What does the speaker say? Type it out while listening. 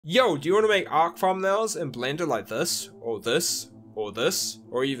Yo, do you want to make Ark thumbnails in Blender like this, or this, or this,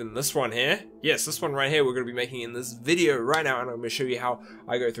 or even this one here? Yes, this one right here we're going to be making in this video right now, and I'm going to show you how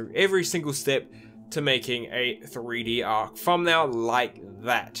I go through every single step to making a 3D Ark thumbnail like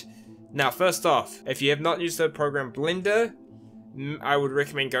that. Now, first off, if you have not used the program Blender, I would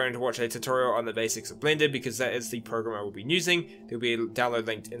recommend going to watch a tutorial on the basics of Blender, because that is the program I will be using. There'll be a download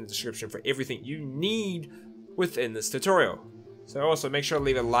link in the description for everything you need within this tutorial. So also make sure to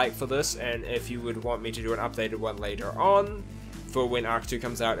leave a like for this, and if you would want me to do an updated one later on for when Ark 2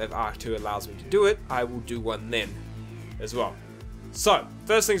 comes out, if Ark 2 allows me to do it, I will do one then as well. So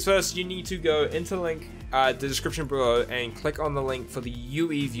first things first, you need to go into the link, the description below, and click on the link for the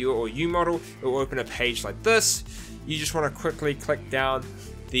UE viewer or U model. It will open a page like this. You just want to quickly click down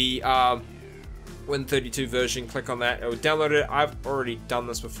the Win32 version, click on that, it will download it. I've already done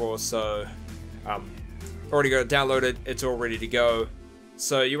this before, so already got it downloaded, it's all ready to go.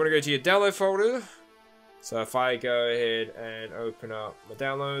 So you want to go to your download folder. So if I go ahead and open up my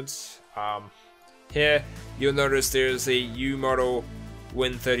downloads, here you'll notice there's a U model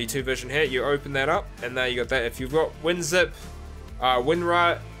Win32 version here. You open that up, and now you got that. If you've got WinZip,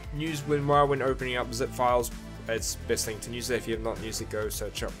 WinRAR, use WinRAR when opening up zip files. It's the best thing to use it. If you have not used it, go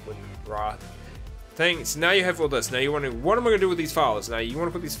search up WinRAR thing. So now you have all this. Now you want to, what am I going to do with these files? Now you want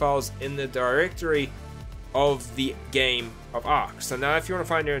to put these files in the directory of the game of Ark. So now if you want to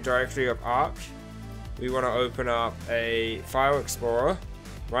find your directory of Ark, we want to open up a file explorer,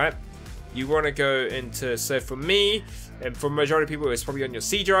 right? You want to go into, so for me, and for majority of people, it's probably on your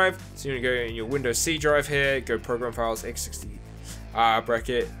C drive. So you want to go in your Windows C drive here, go program files, x60,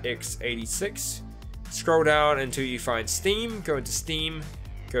 bracket x86. Scroll down until you find Steam, go into Steam,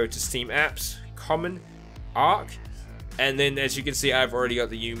 go to Steam Apps, Common, Ark, and then as you can see, I've already got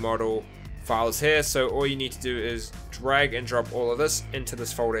the U model files here, so all you need to do is drag and drop all of this into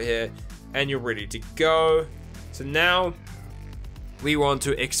this folder here, and you're ready to go. So now we want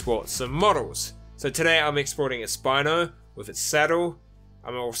to export some models. So today I'm exporting a Spino with its saddle.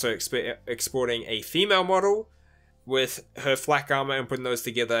 I'm also exporting a female model with her flak armor and putting those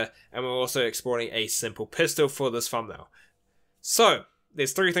together, and we're also exporting a simple pistol for this thumbnail. So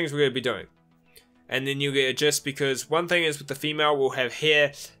there's three things we're going to be doing, and then you get adjust, because one thing is with the female we'll have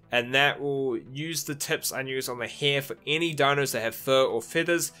hair, and that will use the tips I use on the hair for any dinos that have fur or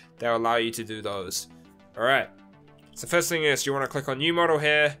feathers. They'll allow you to do those. Alright, so first thing is you want to click on new model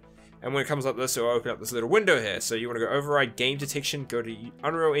here, and when it comes up this, it will open up this little window here. So you want to go override game detection, go to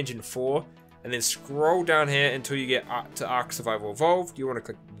Unreal Engine 4, and then scroll down here until you get to Ark Survival Evolved. You want to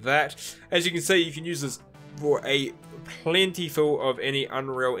click that. As you can see, you can use this for a plentiful of any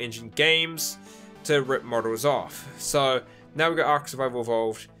Unreal Engine games to rip models off. So now we've got Ark Survival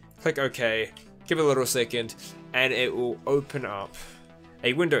Evolved. Click OK, give it a little second, and it will open up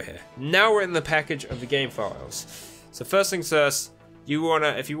a window here. Now we're in the package of the game files. So first things first,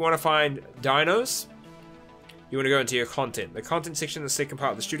 if you wanna find dinos, you wanna go into your content. The content section, the second part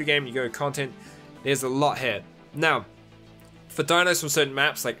of the studio game, you go to content. There's a lot here. Now, for dinos from certain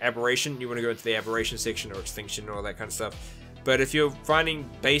maps like Aberration, you wanna go into the Aberration section or Extinction or all that kind of stuff. But if you're finding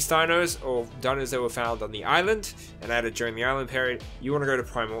base dinos or dinos that were found on the island and added during the island period, you want to go to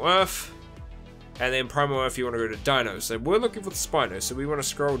Primal Earth, and then Primal Earth you want to go to dinos. So we're looking for the Spino, so we want to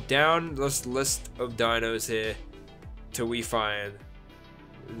scroll down this list of dinos here till we find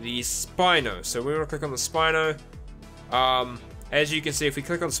the Spino. So we want to click on the Spino. As you can see, if we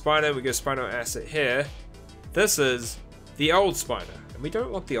click on Spino, we go Spino asset here. This is the old Spino, and we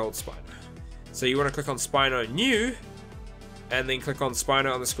don't want the old Spino. So you want to click on Spino new, and then click on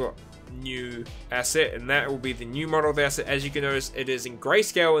Spino underscore new asset, and that will be the new model of the asset. As you can notice, it is in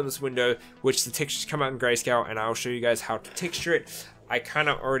grayscale in this window, which the textures come out in grayscale, and I'll show you guys how to texture it. I kind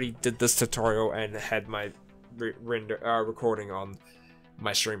of already did this tutorial and had my recording on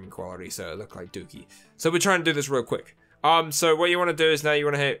my streaming quality, so it looked like dookie. So we're trying to do this real quick. So what you want to do is now you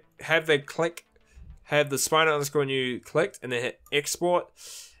want to have the Spino underscore new clicked, and then hit export.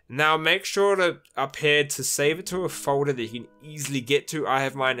 Now make sure to up here to save it to a folder that you can easily get to. I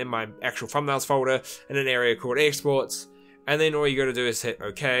have mine in my actual thumbnails folder in an area called exports, and then all you got to do is hit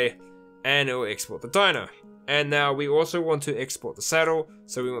OK, and it will export the dino. And now we also want to export the saddle,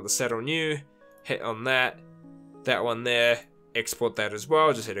 so we want the saddle new, hit on that one there, export that as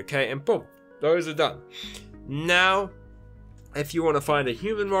well, just hit OK, and boom, those are done. Now if you want to find a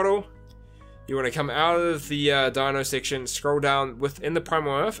human model, you want to come out of the dino section, scroll down within the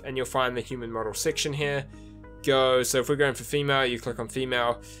Primal Earth, and you'll find the human model section here. So if we're going for female, you click on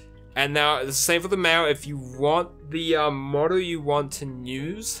female. And now it's the same for the male. If you want the model you want to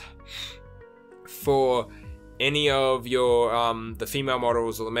use for any of your the female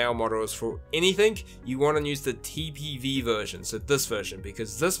models or the male models for anything, you want to use the TPV version, so this version,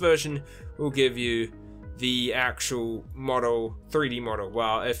 because this version will give you the actual model, 3D model.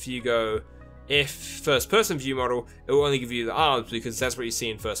 Well, if you go first person view model, it will only give you the arms because that's what you see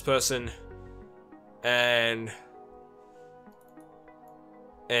in first person, and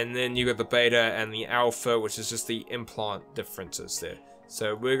then you got the beta and the alpha, which is just the implant differences there.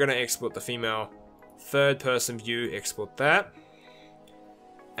 So we're going to export the female third person view, export that.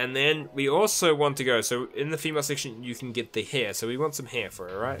 And then we also want to go, so in the female section you can get the hair, so we want some hair for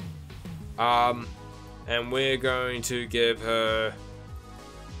her, right? And we're going to give her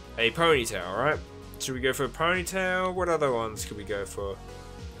a ponytail, right? Should we go for a ponytail? What other ones could we go for?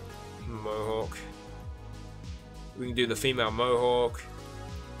 Mohawk. We can do the female mohawk.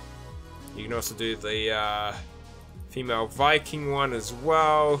 You can also do the female Viking one as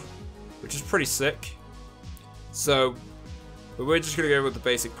well, which is pretty sick. So, but we're just going to go with the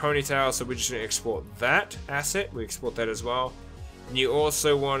basic ponytail, so we're just going to export that asset. We export that as well. And you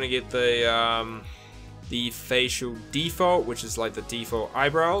also want to get the facial default, which is like the default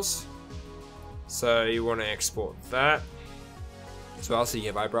eyebrows. So you want to export that as well, so you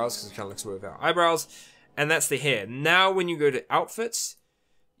have eyebrows, because it kind of looks weird without eyebrows. And that's the hair. Now when you go to outfits,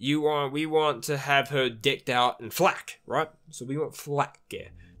 we want to have her decked out in flak, right? So we want flak gear.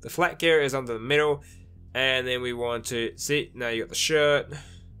 The flak gear is under the middle, and then we want to see, now you got the shirt,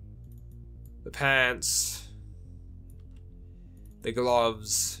 the pants, the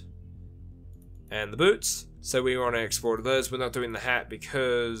gloves, and the boots. So we want to export those. We're not doing the hat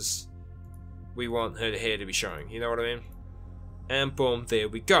because we want her hair to be showing, you know what I mean? And boom, there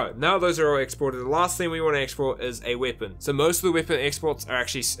we go. Now those are all exported. The last thing we want to export is a weapon. So most of the weapon exports are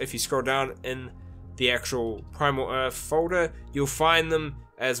actually, if you scroll down in the actual Primal Earth folder, you'll find them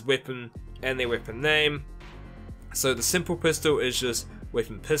as weapon and their weapon name. So the simple pistol is just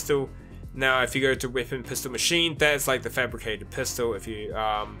weapon pistol. Now if you go to weapon pistol machine, that's like the fabricated pistol. If you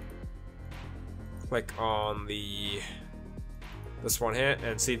click on this one here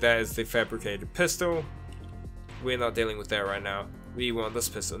and see, that is the fabricated pistol. We're not dealing with that right now. We want this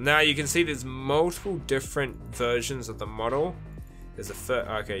pistol. Now you can see there's multiple different versions of the model. There's a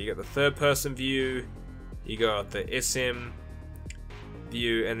you got the third person view, you got the SM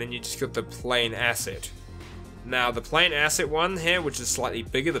view, and then you just got the plain asset. Now the plain asset one here, which is slightly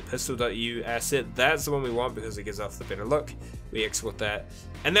bigger, the pistol.eu asset, that's the one we want because it gives us the better look. We export that.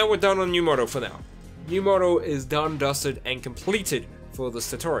 And then we're done on new model for now. New model is done, dusted, and completed for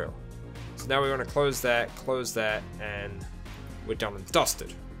this tutorial. So now we want to close that, and we're done and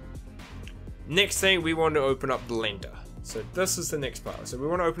dusted. Next thing, we want to open up Blender. So this is the next part. So we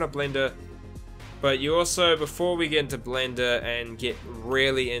want to open up Blender, but you also, before we get into Blender and get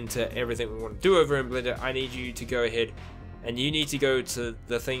really into everything we want to do over in Blender, I need you to go ahead and you need to go to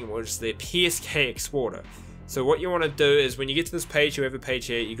the thing which is the PSK exporter. So what you want to do is when you get to this page, you have a page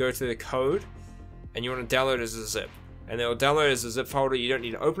here, you go to the code, and you want to download it as a zip. And it'll download as a zip folder. You don't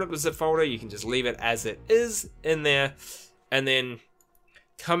need to open up the zip folder. You can just leave it as it is in there. And then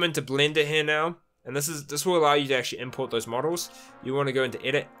come into Blender here now. And this will allow you to actually import those models. You want to go into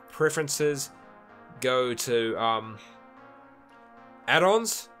Edit, Preferences, go to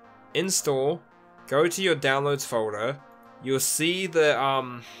Add-ons, Install, go to your Downloads folder. You'll see the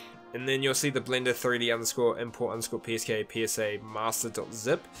and then you'll see the Blender 3D underscore import underscore PSK PSA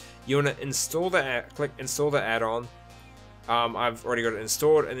master.zip. You want to install the click install the add-on. I've already got it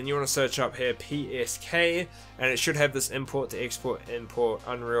installed, and then you want to search up here PSK, and it should have this import to export import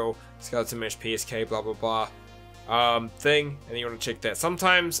Unreal Skeleton Mesh PSK blah blah blah thing, and you want to check that.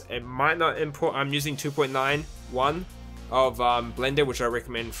 Sometimes it might not import. I'm using 2.91 of Blender, which I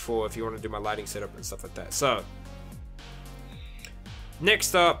recommend for if you want to do my lighting setup and stuff like that. So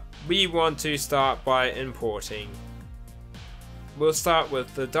next up, we want to start by importing. We'll start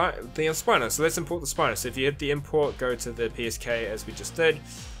with the spiner. So let's import the spiner. So if you hit the import, go to the PSK as we just did.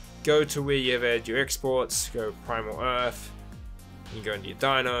 Go to where you've added your exports. Go Primal Earth. You go into your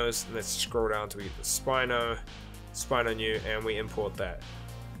dinos, and let's scroll down to get the Spino new, and we import that.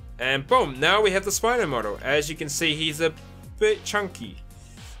 And boom! Now we have the Spino model. As you can see, he's a bit chunky.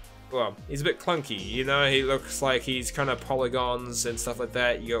 Well, he's a bit clunky, you know, he looks like he's kind of polygons and stuff like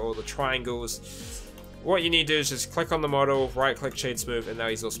that. You got all the triangles. What you need to do is just click on the model, right click, shade smooth, and now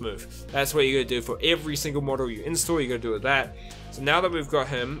he's all smooth. That's what you're going to do for every single model you install. You're going to do with that. So now that we've got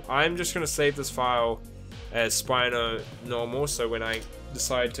him, I'm just going to save this file as Spino normal. So when I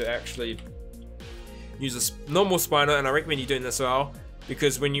decide to actually use a normal Spino, and I recommend you doing this as well,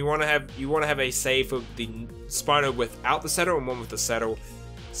 because when you want to have a save of the Spino without the saddle and one with the saddle.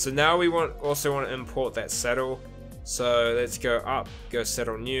 So now we also want to import that saddle. So let's go up, go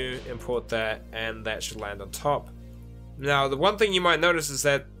saddle new, import that, and that should land on top. Now the one thing you might notice is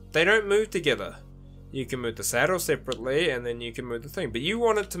that they don't move together. You can move the saddle separately, and then you can move the thing, but you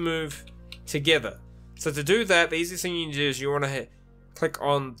want it to move together. So to do that, the easiest thing you can do is you want to click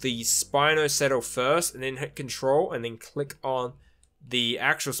on the Spino saddle first, and then hit Control, and then click on the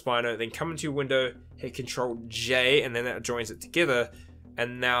actual Spino, then come into your window, hit Control J, and then that joins it together,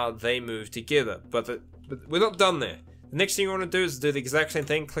 and now they move together. But we're not done there. The next thing you want to do is do the exact same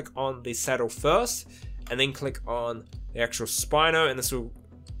thing. Click on the saddle first, and then click on the actual Spino, and this will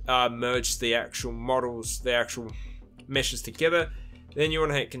merge the actual models, the actual meshes together. Then you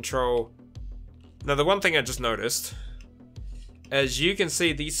want to hit Control. Now the one thing I just noticed, as you can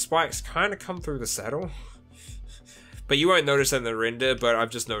see, these spikes kind of come through the saddle, but you won't notice that in the render, but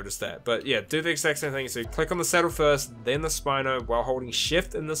I've just noticed that. But yeah, do the exact same thing. So click on the saddle first, then the Spino while holding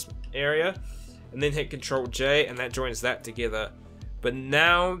shift in this area, and then hit Control J, and that joins that together. But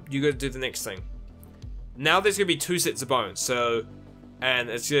now you got to do the next thing. Now there's gonna be two sets of bones, and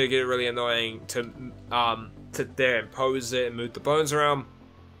it's gonna get really annoying to sit there and pose it and move the bones around.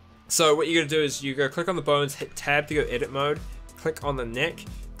 So what you're gonna do is you go click on the bones, hit tab to go edit mode, click on the neck,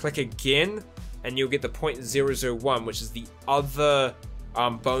 click again, and you'll get the 0.001, which is the other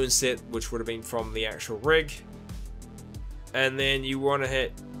bone set, which would have been from the actual rig. And then you want to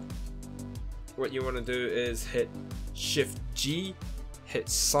hit, what you want to do is hit Shift G, hit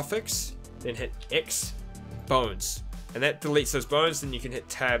suffix, then hit X, bones, and that deletes those bones. Then you can hit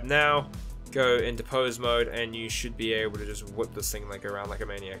tab now, go into pose mode, and you should be able to just whip this thing like around like a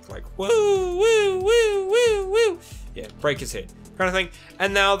maniac, like woo woo woo woo woo, yeah, break his head kind of thing.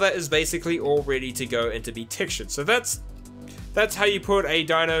 And now that is basically all ready to go and to be textured. So that's how you put a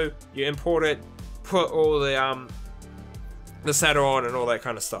dino. You import it, put all the saddle on and all that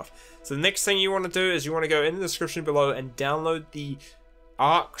kind of stuff. So the next thing you want to do is you want to go in the description below and download the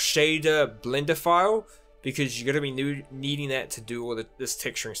Arc Shader Blender file, because you're going to be needing that to do all this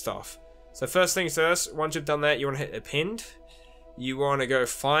texturing stuff. So first things first, once you've done that, you want to hit append. You want to go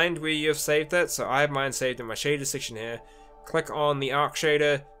find where you've saved that. So I have mine saved in my shader section here. Click on the Arc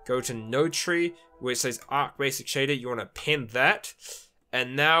Shader, go to Node Tree where it says Arc Basic Shader. You want to append that,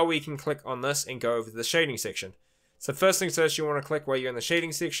 and now we can click on this and go over to the shading section. So first things first, you want to click while you're in the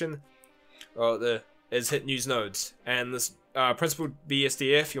shading section, is hit Use Nodes, and this Principal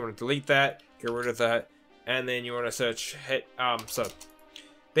BSDF, you want to delete that, get rid of that, and then you want to search,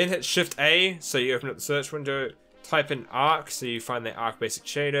 then hit Shift A, so you open up the search window, type in Arc, so you find the Arc Basic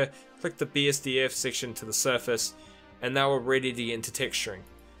Shader, click the BSDF section to the surface, and now we're ready to get into texturing.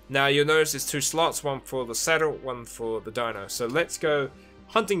 Now you'll notice there's two slots, one for the saddle, one for the dino. So let's go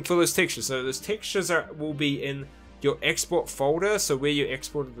hunting for those textures. So those textures will be in your export folder, so where you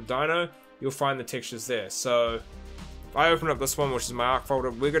exported the dino, you'll find the textures there. So if I open up this one, which is my Arc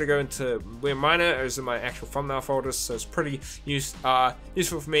folder, we're going to go into where mine is in my actual thumbnail folders, so it's pretty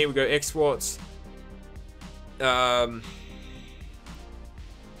useful for me. We go exports, so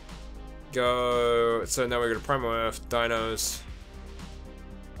now we're going to Primal Earth, dinos,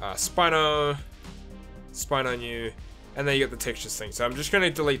 Spino new, and then you got the textures thing. So I'm just going to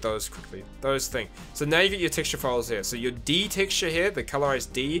delete those quickly, those things. So now you get your texture files here. So your D texture here, the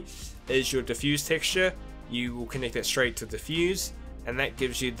colorized D, is your diffuse texture. You will connect that straight to diffuse, and that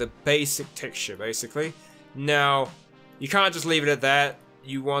gives you the basic texture basically. Now you can't just leave it at that.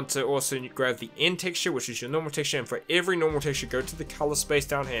 You want to also grab the end texture, which is your normal texture, and for every normal texture, go to the color space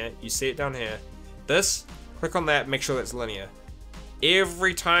down here. You see it down here. This, click on that, make sure that's linear.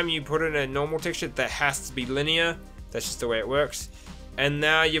 Every time you put in a normal texture, that has to be linear. That's just the way it works. And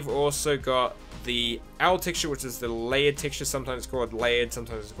now you've also got the L texture, which is the layered texture. Sometimes it's called layered,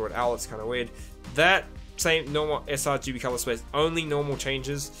 sometimes it's called L. It's kind of weird. That same normal sRGB color space, only normal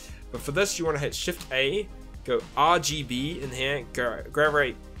changes. But for this, you want to hit Shift A, go RGB in here, grab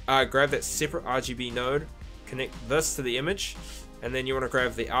that separate RGB node, connect this to the image, and then you want to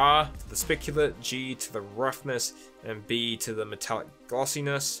grab the R to the specular, G to the roughness, and B to the metallic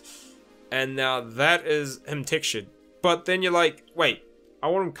glossiness. And now that is him textured. But then you're like, wait, I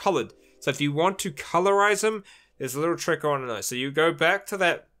want him colored. So if you want to colorize him, there's a little trick on this. So you go back to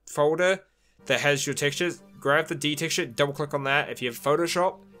that folder that has your textures, grab the D texture, double click on that. If you have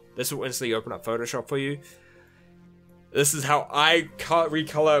Photoshop, this will instantly open up Photoshop for you. This is how I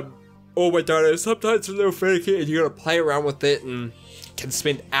recolor all my dinos. Sometimes it's a little finicky and you gotta play around with it and can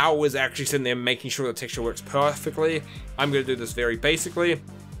spend hours actually sitting there making sure the texture works perfectly. I'm gonna do this very basically.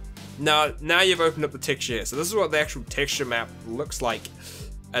 Now you've opened up the texture here. So this is what the actual texture map looks like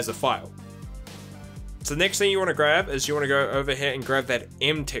as a file. So the next thing you want to grab is you want to go over here and grab that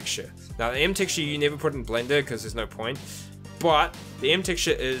M texture. Now the M texture you never put in Blender because there's no point, but the M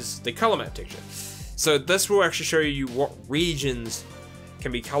texture is the color map texture. So this will actually show you what regions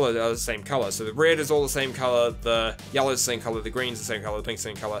can be colored are the same color. So the red is all the same color, the yellow is the same color, the green is the same color, the pink is the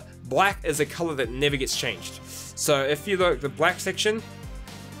same color. Black is a color that never gets changed. So if you look at the black section,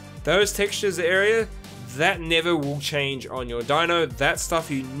 those textures area, that never will change on your dino. That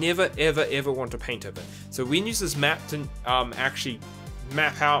stuff you never ever want to paint over. So we use this map to actually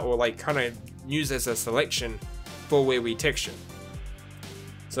map out or like kind of use as a selection for where we texture.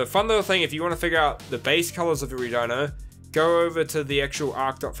 So fun little thing, if you want to figure out the base colors of every dino, go over to the actual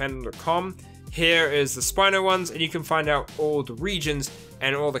arc.fandom.com. Here is the Spino ones, and you can find out all the regions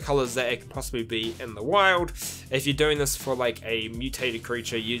and all the colors that it can possibly be in the wild. If you're doing this for like a mutated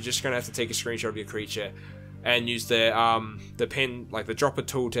creature, you're just gonna have to take a screenshot of your creature and use the pen, like the dropper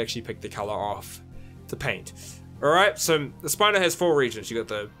tool, to actually pick the color off to paint. Alright, so the Spino has 4 regions. You got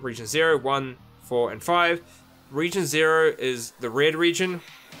the region 0, 1, 4, and 5. Region 0 is the red region.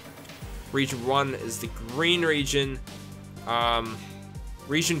 Region 1 is the green region.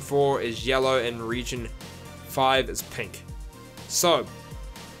 Region 4 is yellow, and region 5 is pink. So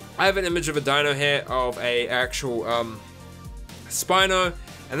I have an image of a dino here of a actual Spino,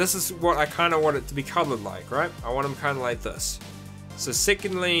 and this is what I kind of want it to be colored like, right? I want them kind of like this. So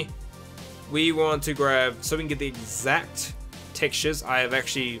secondly, we want to grab, so we can get the exact textures. I have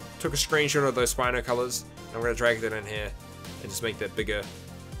actually took a screenshot of those Spino colors, and I'm going to drag that in here and just make that bigger.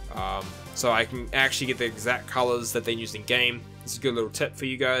 So I can actually get the exact colors that they use in game. This is a good little tip for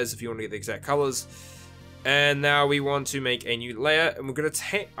you guys if you want to get the exact colors. And now we want to make a new layer, and we're going to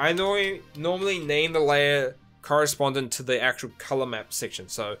take, I normally name the layer corresponding to the actual color map section.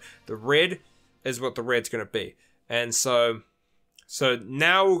 So the red is what the red's going to be. And so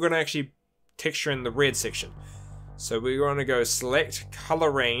now we're going to actually texture in the red section. So we're going to go select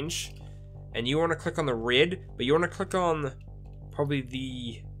color range, and you want to click on the red, but you want to click on probably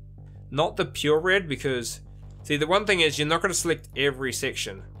the, not the pure red, because see, the one thing is you're not going to select every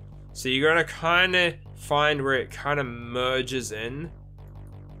section. So you're going to kind of find where it kind of merges in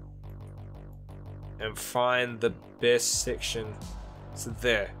and find the best section. So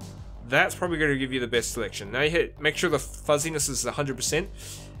there, that's probably going to give you the best selection. Now you hit, make sure the fuzziness is 100%,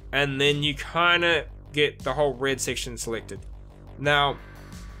 and then you kind of get the whole red section selected. Now,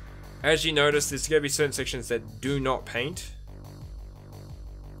 as you notice, there's going to be certain sections that do not paint,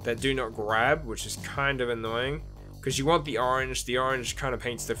 that do not grab, which is kind of annoying, because you want the orange kind of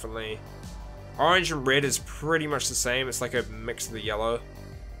paints differently. Orange and red is pretty much the same, it's like a mix of the yellow.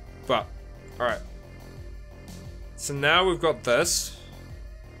 But, alright. So now we've got this.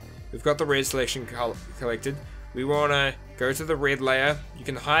 We've got the red selection collected. We want to go to the red layer. You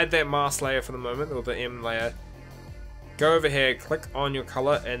can hide that mask layer for the moment, or the M layer. Go over here, click on your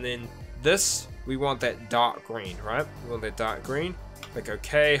color, and then this, we want that dark green, right? We want that dark green. Click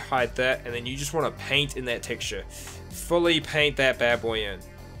OK, hide that, and then you just want to paint in that texture. Fully paint that bad boy in.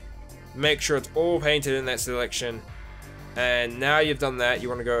 Make sure it's all painted in that selection. And now you've done that, you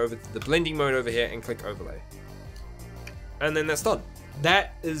want to go over to the blending mode over here and click overlay. And then that's done.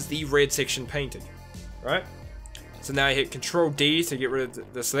 That is the red section painted, right? So now you hit Control D to get rid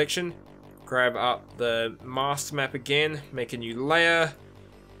of the selection. Grab up the mask map again, make a new layer.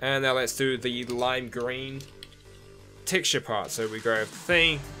 And now let's do the lime green texture part. So we grab the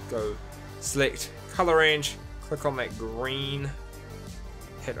thing, go select color range, click on that green,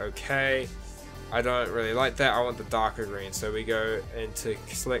 hit OK. I don't really like that, I want the darker green. So we go into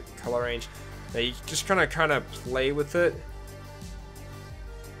select color range. Now you just kind of play with it.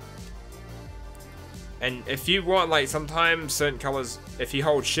 And if you want, like, sometimes certain colors, if you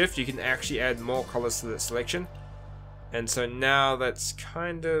hold shift, you can actually add more colors to the selection. And so now that's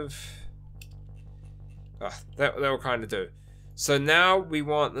kind of, that will kind of do. So now we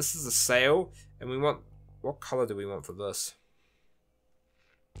want, this is a sail, and we want, what color do we want for this?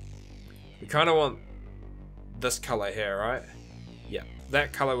 We kind of want this color here, right? Yeah,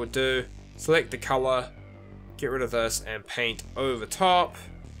 that color would do. Select the color, get rid of this, and paint over top.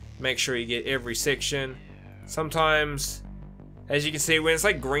 Make sure you get every section. Sometimes, as you can see, when it's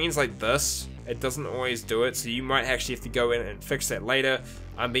like greens like this, it doesn't always do it, so you might actually have to go in and fix that later.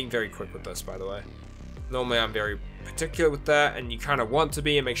 I'm being very quick with this, by the way. Normally I'm very particular with that, and you kind of want to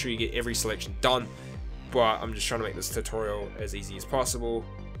be, and make sure you get every selection done. But I'm just trying to make this tutorial as easy as possible.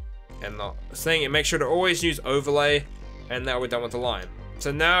 And not saying it, make sure to always use overlay, and now we're done with the line.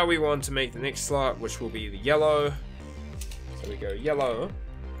 So now we want to make the next slot, which will be the yellow. So we go yellow.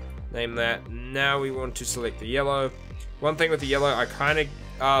 Name that. Now we want to select the yellow. One thing with the yellow, I kind of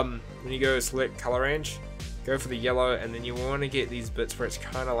when you go select color range, go for the yellow, and then you want to get these bits where it's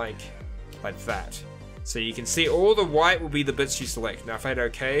kind of like that. So you can see all the white will be the bits you select. Now if I hit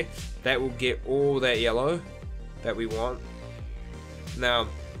OK, that will get all that yellow that we want. Now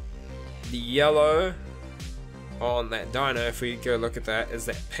the yellow on that dino, if we go look at that, is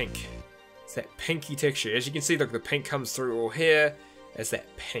that pink. It's that pinky texture. As you can see, look, the pink comes through all here as that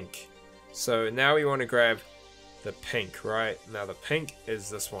pink. So now we want to grab the pink, right? Now the pink is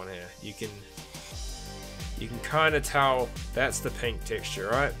this one here. You can kind of tell that's the pink texture,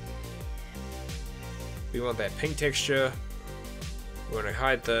 right? We want that pink texture. We want to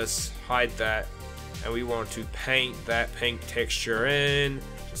hide this, hide that, and we want to paint that pink texture in.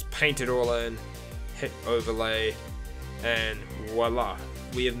 Just paint it all in, hit overlay, and voila.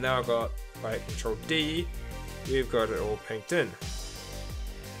 We have now got, by Control D, we've got it all pinked in.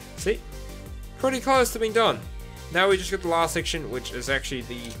 See? Pretty close to being done. Now we just got the last section, which is actually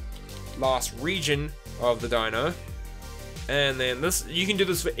the last region of the dino. And then this, you can do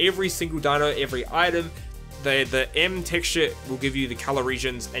this for every single dino, every item. The M texture will give you the color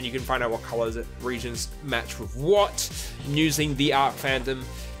regions, and you can find out what colors regions match with what using the Ark fandom,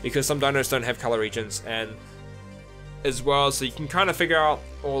 because some dinos don't have color regions and as well, so you can kind of figure out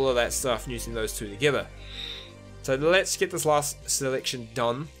all of that stuff using those two together. So let's get this last selection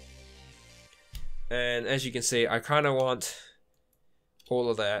done. And as you can see, I kind of want all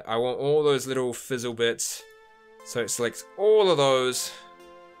of that. I want all those little fizzle bits. So it selects all of those.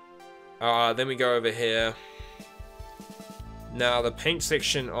 Then we go over here. Now the pink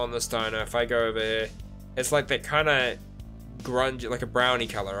section on this dino, if I go over here, it's like that kind of grunge, like a brownie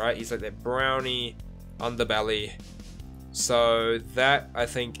color, right? He's like that brownie underbelly. So that I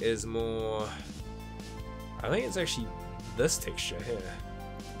think is more, I think it's actually this texture here.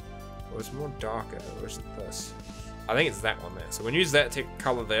 Or it's more darker, or is it this? I think it's that one there. So when you use that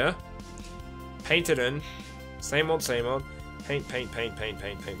color there, paint it in, same old, paint, paint, paint, paint,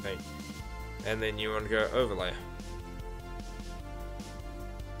 paint, paint, paint. And then you want to go overlay.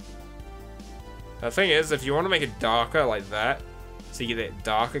 The thing is, if you want to make it darker like that, so you get that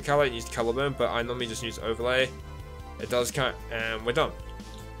darker color, you use color burn, but I normally just use overlay. It does count, and we're done.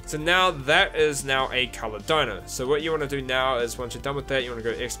 So now that is now a colored dino. So what you want to do now is, once you're done with that, you want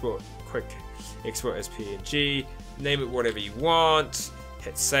to go export, quick export as PNG, name it whatever you want,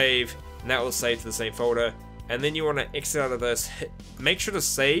 hit save, and that will save to the same folder. And then you want to exit out of this, make sure to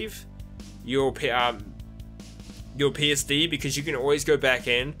save your PSD, because you can always go back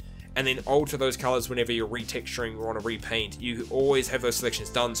in and then alter those colors whenever you're retexturing or want to repaint. You always have those selections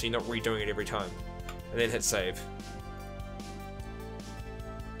done, so you're not redoing it every time. And then hit save.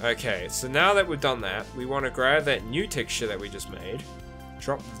 Okay, so now that we've done that, we want to grab that new texture that we just made,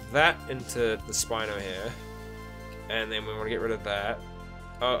 drop that into the Spino here, and then we want to get rid of that.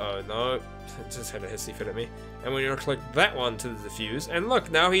 Uh-oh, no, it just had a hissy fit at me. And we're going to click that one to the diffuse, and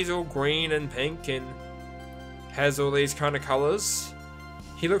look, now he's all green and pink and has all these kind of colors.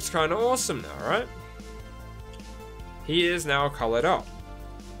 He looks kind of awesome now, right? He is now colored up.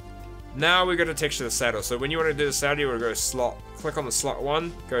 Now we're going to texture the saddle. So when you want to do the saddle, you want to go slot, click on the slot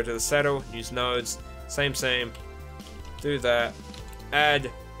one, go to the saddle, use nodes, same, do that,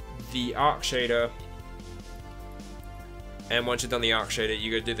 add the arc shader, and once you've done the arc shader,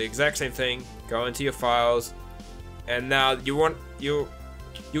 you go do the exact same thing, go into your files, and now you'll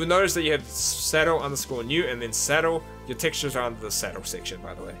notice that you have saddle underscore new and then saddle. Your textures are under the saddle section,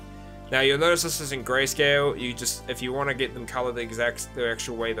 by the way. Now you'll notice this is in grayscale. You just, if you want to get them colored the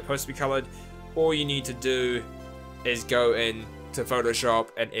actual way they're supposed to be colored, all you need to do is go in to Photoshop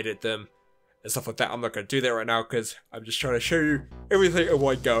and edit them and stuff like that. I'm not going to do that right now because I'm just trying to show you everything in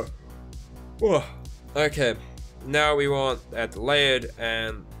one go. Whoa. Okay, now we want add the layered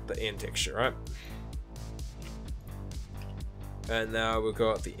and the end texture, right? And now we've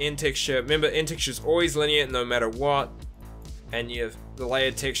got the end texture. Remember, end texture is always linear no matter what. And you have the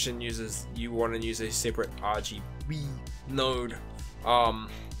layered texture uses, you want to use a separate RGB node, and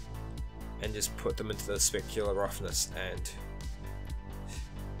just put them into the specular roughness and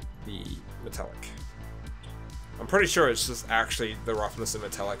the metallic. I'm pretty sure it's just actually the roughness and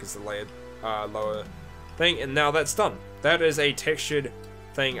metallic is the layered lower thing, and now that's done. That is a textured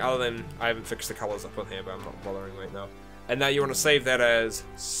thing, other than I haven't fixed the colors up on here, but I'm not bothering right now. And now you want to save that as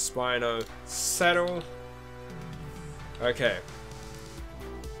Spino Saddle. Okay,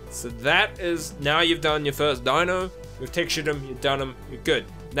 so that is, now you've done your first dino, you've textured them, you've done them, you're good.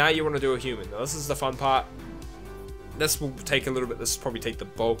 Now you want to do a human. Now this is the fun part. This will take a little bit, this will probably take the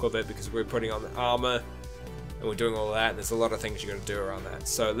bulk of it because we're putting on the armor and we're doing all of that, and there's a lot of things you're going to do around that.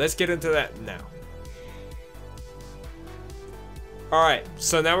 So let's get into that now. Alright,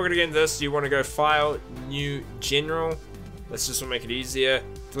 so now we're gonna get into this. You want to go File, New, General. Let's just make it easier.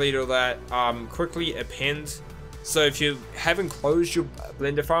 Delete all that. Quickly append. So if you haven't closed your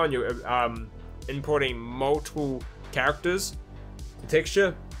Blender file and you're importing multiple characters, the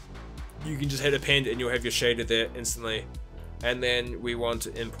texture, you can just hit append and you'll have your shader there instantly. And then we want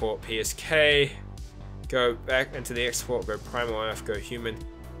to import PSK. Go back into the export, go Primal Earth, go Human.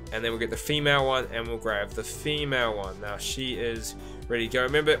 And then we'll get the female one and we'll grab the female one. Now she is ready to go.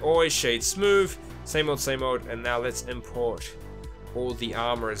 Remember, always shade smooth, same old, and now let's import all the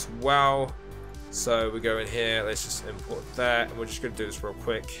armor as well. So we go in here, let's just import that, and we're just gonna do this real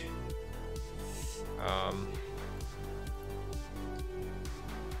quick.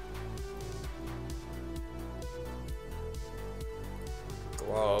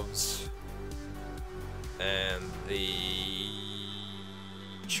 Gloves and the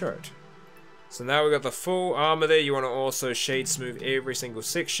shirt. So now we've got the full armor there. You want to also shade smooth every single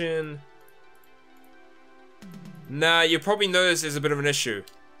section. Now you probably notice there's a bit of an issue.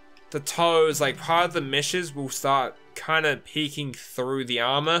 The toes, like part of the meshes will start kind of peeking through the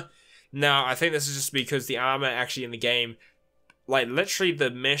armor. Now I think this is just because the armor actually in the game, like literally the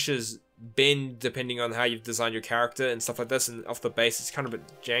meshes bend depending on how you've designed your character and stuff like this, and off the base it's kind of a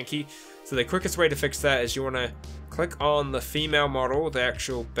bit janky. So the quickest way to fix that is you want to click on the female model, the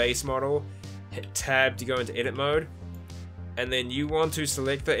actual base model, hit tab to go into edit mode, and then you want to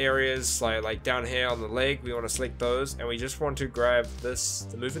select the areas like down here on the leg. We want to select those, and we just want to grab this,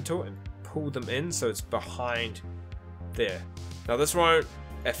 the movement tool, and pull them in so it's behind there. Now this won't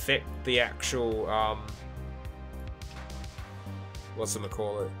affect the actual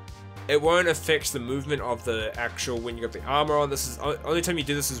it won't affect the movement of the actual when you got the armor on. This is only time you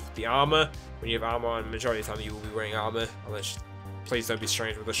do this is with the armor. When you have armor on, majority of the time you will be wearing armor, unless, please don't be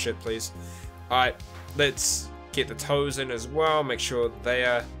strange with this shit, please. Alright, let's get the toes in as well, make sure they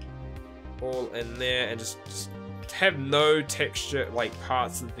are all in there, and just have no texture, like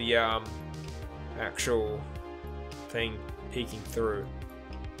parts of the actual thing peeking through,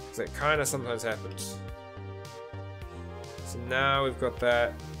 because it kind of sometimes happens. So now we've got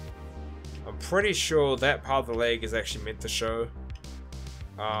that. I'm pretty sure that part of the leg is actually meant to show.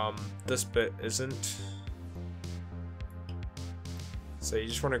 This bit isn't. So you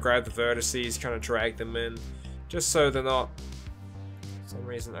just want to grab the vertices, kind of drag them in, just so they're not, for some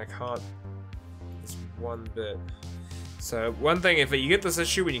reason I can't, this one bit. So one thing, if you get this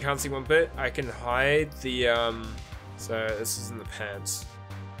issue when you can't see one bit, I can hide the, so this is in the pants.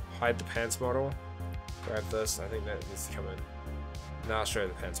 Hide the pants model. Grab this, I think that needs to come in. Now I'll show you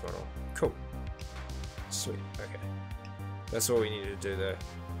the pants model. Cool. Sweet, okay. That's all we needed to do there.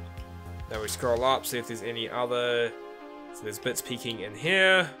 Now we scroll up, see if there's any other, so there's bits peeking in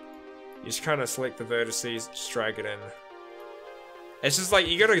here. You just kind of select the vertices, just drag it in. It's just like,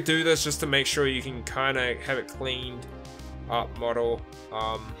 you gotta do this just to make sure you can kind of have it cleaned up model.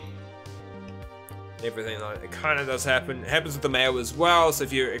 Everything like it kind of does happen. It happens with the male as well, so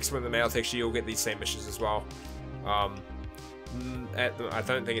if you export the male texture, you'll get these same issues as well. I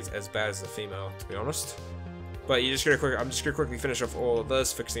don't think it's as bad as the female, to be honest. But you just gotta I'm just gonna quickly finish off all of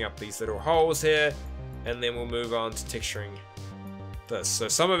this, fixing up these little holes here, and then we'll move on to texturing this. So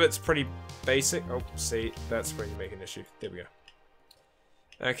some of it's pretty basic. Oh, see, that's where you make an issue. There we go.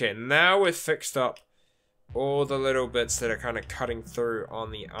 Okay, now we've fixed up all the little bits that are kind of cutting through on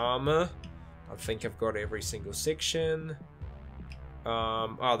the armor. I think I've got every single section.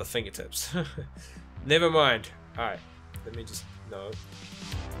 Oh, the fingertips. Never mind. Alright, let me just, no.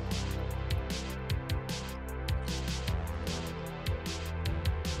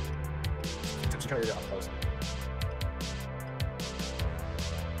 I'm just gonna get it up close.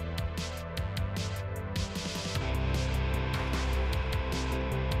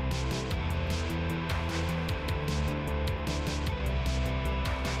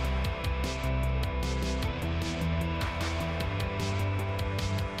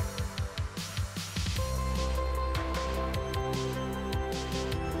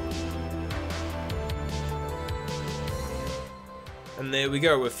 And there we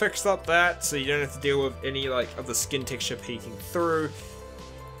go, we've fixed up that, so you don't have to deal with any like of the skin texture peeking through.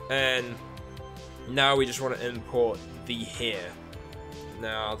 And now we just want to import the hair.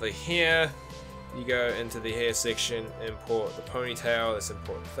 Now the hair, you go into the hair section, import the ponytail, let's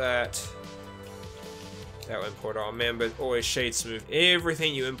import that. That will import our member, always shade smooth.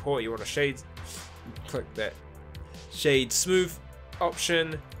 Everything you import, you want to shade, click that shade smooth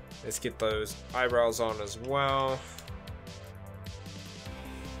option. Let's get those eyebrows on as well.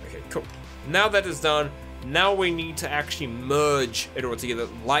 Okay, cool. Now that is done, Now we need to actually merge it all together,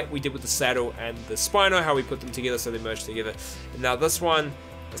 like we did with the saddle and the Spino, how we put them together so they merge together. And now this one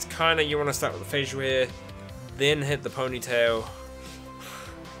is kind of, you want to start with the facial hair, then hit the ponytail,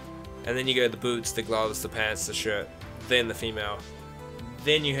 and then you go the boots, the gloves, the pants, the shirt, then the female.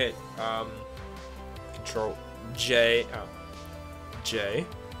 Then you hit Control J, J,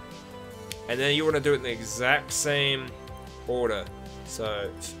 and then you want to do it in the exact same order.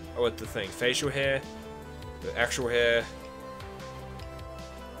 So with the thing, facial hair, the actual hair,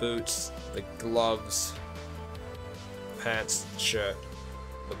 boots, the gloves, pants, shirt,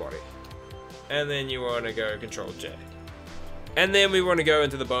 the body. And then you want to go Control J. And then we want to go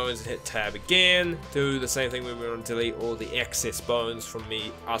into the bones and hit tab again. Do the same thing. We want to delete all the excess bones from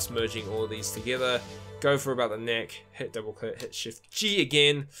us merging all these together. Go for about the neck, hit double click, hit Shift G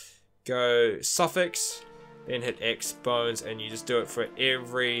again. Go suffix, then hit X bones, and you just do it for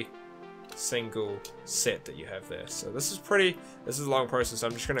every single set that you have there. So this is a long process.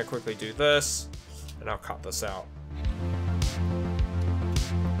 I'm just going to quickly do this, and I'll cut this out.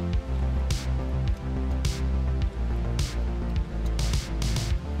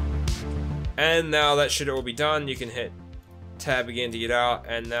 And now that should all be done. You can hit tab again to get out,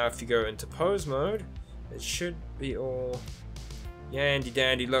 and now if you go into pose mode, it should be all yandy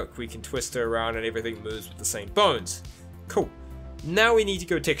dandy. Look, we can twist it around and everything moves with the same bones. Cool. Now we need to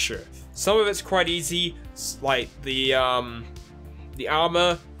go texture. Some of it's quite easy, like the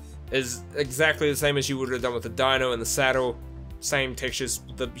armor is exactly the same as you would have done with the dino and the saddle. Same textures.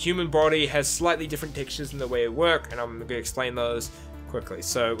 The human body has slightly different textures in the way it works, and I'm going to explain those quickly.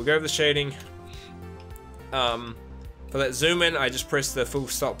 So we'll go over the shading. For that zoom in, I just press the full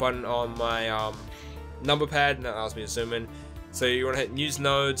stop button on my number pad, and that allows me to zoom in. So you want to hit use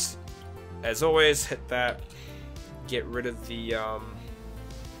nodes. As always, hit that. Get rid of the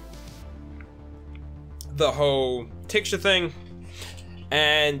whole texture thing,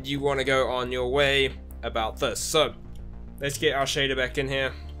 and you want to go on your way about this. So let's get our shader back in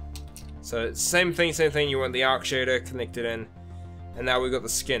here. So same thing. You want the arc shader connected in. And now we've got the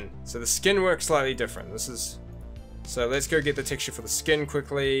skin. So the skin works slightly different. So let's go get the texture for the skin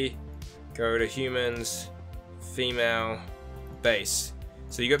quickly. Go to humans, female, base.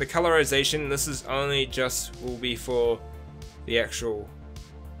 So you got the colorization. This is only will be for the actual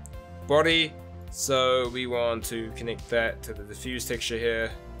body. So we want to connect that to the diffuse texture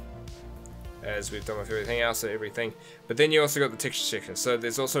here, as we've done with everything else, so everything. But then you also got the texture section. So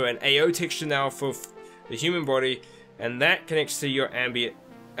there's also an AO texture now for the human body, and that connects to your ambient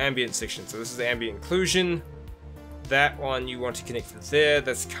section. So this is the ambient inclusion. That one you want to connect to there.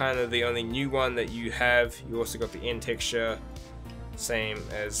 That's kind of the only new one that you have. You also got the end texture, same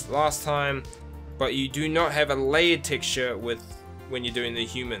as last time, but you do not have a layered texture when you're doing the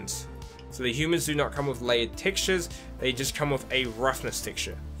humans. So the humans do not come with layered textures, they just come with a roughness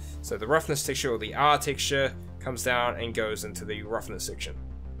texture. So the roughness texture, or the R texture, comes down and goes into the roughness section.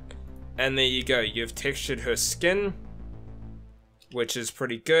 And there you go, you've textured her skin, which is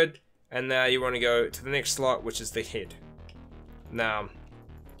pretty good. And now you want to go to the next slot, which is the head. Now,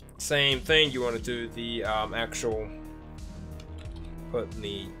 same thing, you want to do the put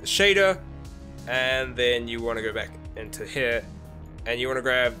the shader, and then you want to go back into here, and you want to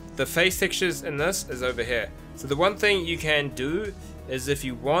grab the face textures, and this is over here. So the one thing you can do is, if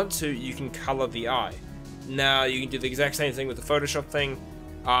you want to, you can color the eye. Now you can do the exact same thing with the Photoshop thing.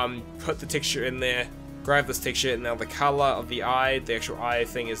 Put the texture in there, grab this texture, and now the color of the eye, the actual eye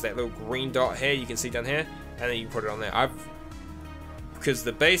thing, is that little green dot here you can see down here, and then you can put it on there. Because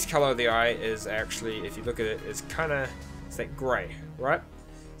the base color of the eye is actually, if you look at it, it's that gray, right?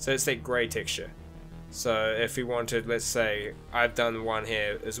 So it's that gray texture. So if we wanted, let's say, I've done one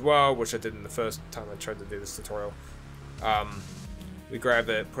here as well, which I did in the first time I tried to do this tutorial. We grab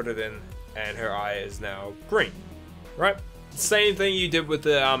it, put it in, and her eye is now green, right? Same thing you did with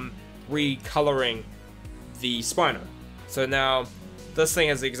the recoloring the Spino. So now this thing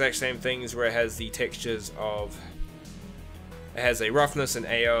has the exact same things, where it has the textures of, it has a roughness and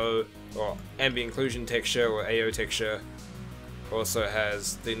AO, or ambient inclusion texture, or AO texture. Also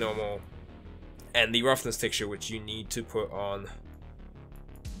has the normal and the roughness texture, which you need to put on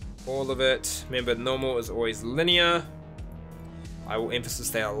all of it. Remember, normal is always linear. I will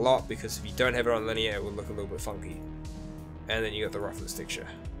emphasize that a lot, because if you don't have it on linear, it will look a little bit funky. And then you got the roughness texture,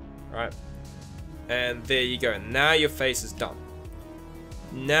 right? And there you go. Now your face is done.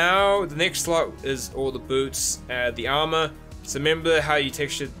 Now the next slot is all the boots, the armor. So remember how you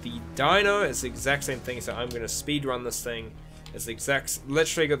textured the dino? It's the exact same thing. So I'm going to speed run this thing It's the exact,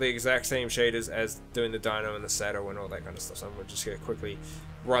 literally got the exact same shaders as doing the dino and the saddle and all that kind of stuff. So I'm just gonna quickly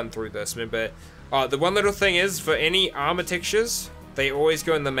run through this. Remember, the one little thing is, for any armor textures, they always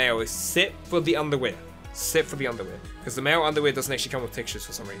go in the male, except for the underwear. Except for the underwear, because the male underwear doesn't actually come with textures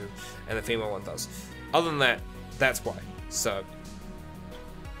for some reason, and the female one does. Other than that, that's why. So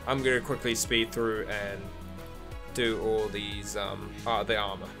I'm gonna quickly speed through and do all these the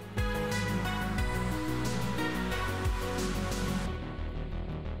armor.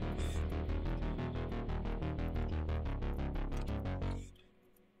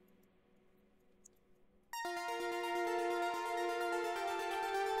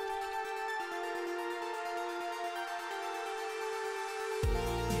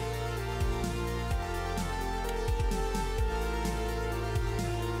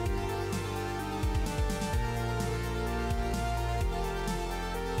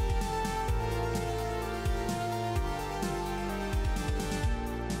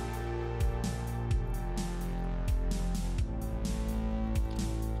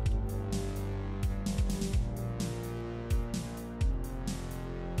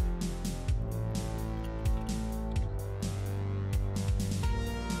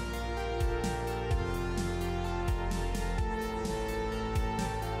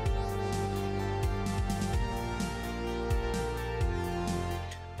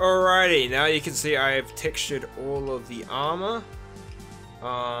 Alrighty, now you can see I have textured all of the armor.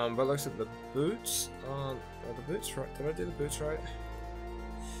 But looks at the boots. Are the boots right? Did I do the boots right?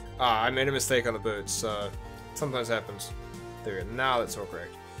 I made a mistake on the boots, so sometimes happens. There we go. Now that's all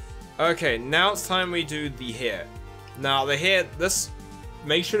correct. Okay, now it's time we do the hair. Now the hair,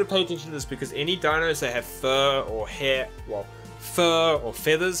 make sure to pay attention to this, because any dinos that have fur or hair, well, fur or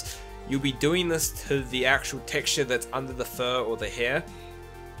feathers, you'll be doing this to the actual texture that's under the fur or the hair.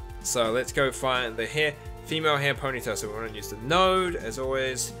 So let's go find the hair, female hair ponytail. So we want to use the node as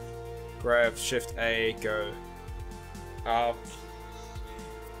always. Grab Shift A, go up.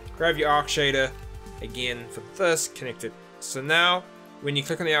 Grab your arc shader again for this, connect it. So now when you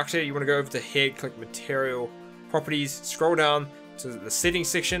click on the arc shader, you want to go over to head, click material properties, scroll down to the settings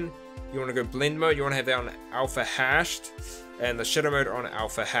section. You want to go blend mode, you want to have that on alpha hashed, and the shadow mode on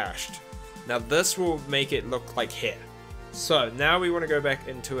alpha hashed. Now this will make it look like hair. So now we want to go back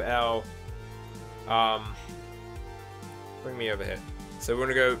into our bring me over here. So we want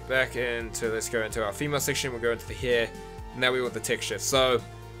to go back into, let's go into our female section, we'll go into the hair. Now we want the texture. So for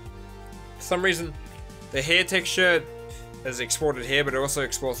some reason the hair texture is exported here, but it also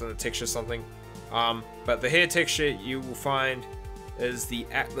exports in the texture something. But the hair texture you will find is the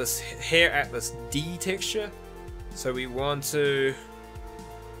Atlas Hair Atlas D texture. So we want to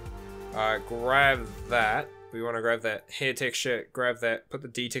grab that. We want to grab that hair texture, grab that, put the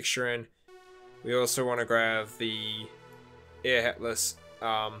D texture in. We also want to grab the Air Atlas,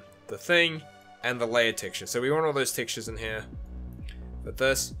 the thing, and the layer texture. So we want all those textures in here with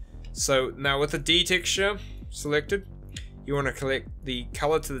this. So now with the D texture selected, you want to collect the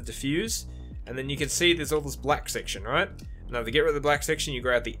color to the diffuse, and then you can see there's all this black section, right? Now to get rid of the black section, you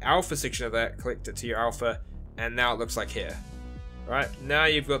grab the alpha section of that, collect it to your alpha, and now it looks like hair. Right, now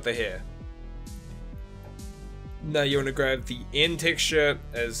you've got the hair. Now you want to grab the end texture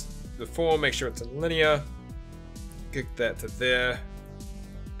as before, make sure it's in linear, click that to there,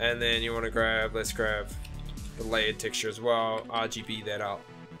 and then you want to grab, let's grab the layered texture as well, RGB that up.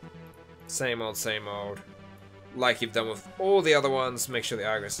 Same old, like you've done with all the other ones. Make sure the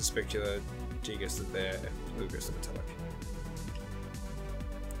R goes to specular, G goes to there, and blue goes to metallic.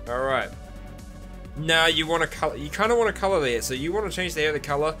 Alright. Now you want to color, you kind of want to color there, so you want to change the hair, the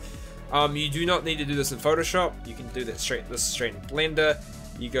color. You do not need to do this in Photoshop. You can do that straight in Blender.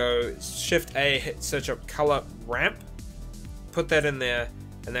 You go Shift A, hit search up color ramp, put that in there,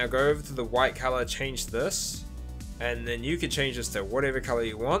 and now go over to the white color, change this, and then you can change this to whatever color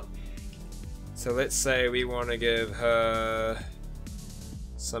you want. So let's say we want to give her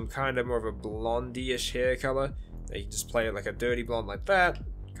some kind of more of a blondie-ish hair color. Now you can just play it like a dirty blonde like that,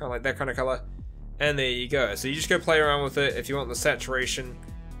 kind of like that kind of color, and there you go. So you just go play around with it. If you want the saturation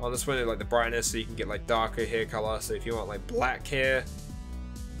on this one, like the brightness, so you can get like darker hair color. So if you want like black hair,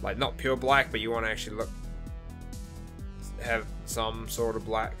 like not pure black, but you want to actually have some sort of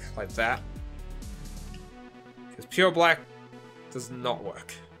black like that, because pure black does not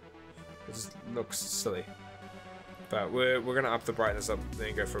work. It just looks silly. But we're gonna up the brightness up,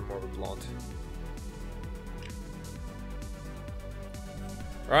 then go for more of a blonde.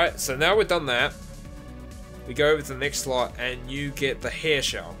 Alright, so now we've done that, we go over to the next slot and you get the hair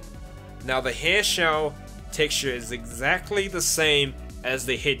shell. Now the hair shell texture is exactly the same as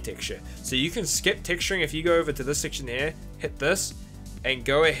the head texture. So you can skip texturing if you go over to this section here, hit this, and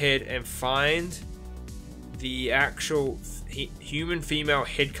go ahead and find the actual human female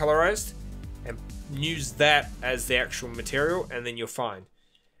head colorized, and use that as the actual material, and then you're fine.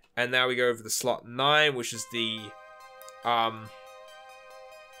 And now we go over the slot 9, which is the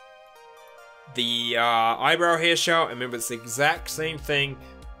eyebrow hair shell. And remember, it's the exact same thing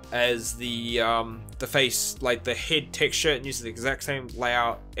as the face, like the head texture. It uses the exact same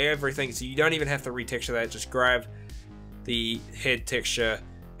layout, everything, so you don't even have to retexture that. Just grab the head texture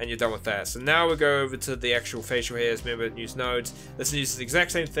and you're done with that. So now we'll go over to the actual facial hairs. Remember, use nodes. This uses the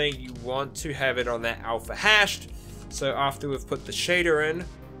exact same thing. You want to have it on that alpha hashed. So after we've put the shader in,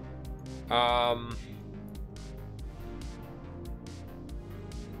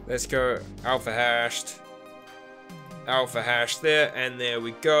 let's go alpha hashed there, and there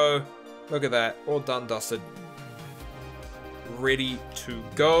we go. Look at that, all done, dusted, ready to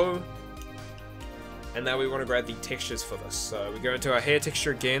go. And now we want to grab the textures for this. So we go into our hair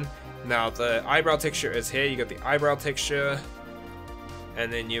texture again. Now the eyebrow texture is here. You got the eyebrow texture,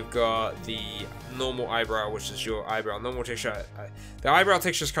 and then you've got the normal eyebrow, which is your eyebrow normal texture. The eyebrow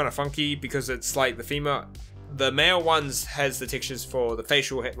texture is kind of funky because it's like the male ones has the textures for the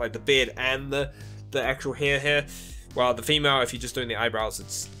facial hair, like the beard and the actual hair here. While the female, if you're just doing the eyebrows,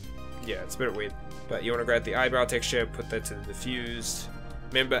 it's a bit weird. But you want to grab the eyebrow texture, put that to the diffused.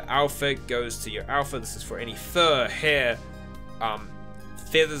 Remember, alpha goes to your alpha. This is for any fur, hair,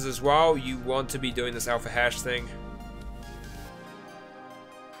 feathers as well. You want to be doing this alpha hash thing.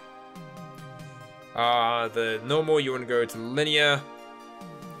 The normal, you want to go to linear.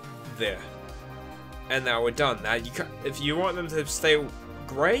 There. And now we're done. Now, if you want them to stay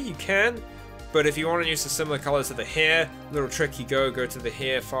grey, you can. But if you want to use the similar colors to the hair, little trick, you go to the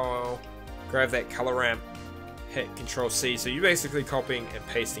hair file, grab that color ramp, hit Control C. So you're basically copying and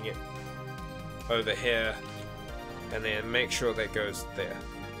pasting it over here, and then make sure that goes there.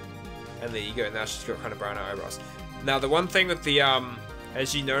 And there you go. Now she's got kind of brown eyebrows. Now the one thing with the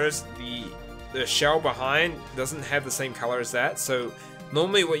as you notice, the shell behind doesn't have the same color as that. So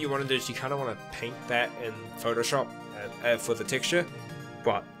normally what you want to do is you kind of want to paint that in Photoshop for the texture,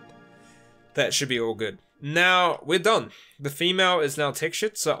 but that should be all good. Now we're done. The female is now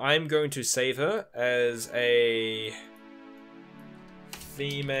textured, so I'm going to save her as a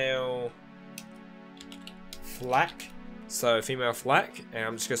female flak. So female flak, and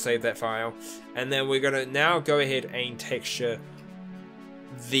I'm just gonna save that file. And then we're gonna now go ahead and texture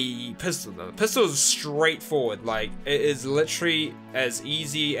the pistol. The pistol is straightforward. Like, it is literally as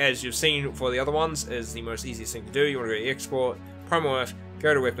easy as you've seen for the other ones. It is the most easiest thing to do. You want to go to export, Primal Earth,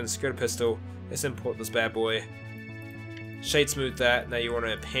 go to weapons, go to pistol. Let's import this bad boy. Shade smooth that. Now you want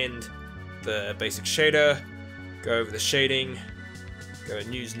to append the basic shader. Go over the shading. Go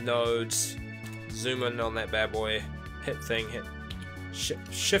and use nodes. Zoom in on that bad boy. Hit thing. Hit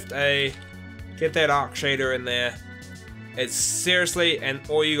Shift A. Get that arc shader in there. It's seriously, and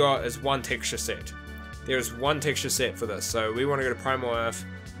all you got is one texture set. There's one texture set for this. So we want to go to Primal Earth.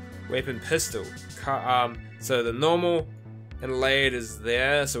 Weapon pistol. So the normal and layered is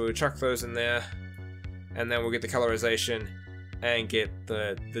there, so we'll chuck those in there, and then we'll get the colorization and get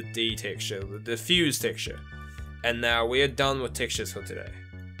the D texture, the diffuse texture. And now we are done with textures for today.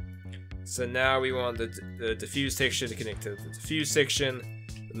 So now we want the diffuse texture to connect to the diffuse section,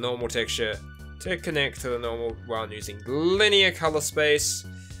 the normal texture to connect to the normal while using linear color space,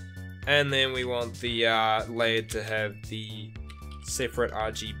 and then we want the layered to have the separate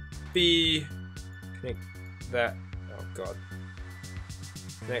RGB. Connect that. Oh god.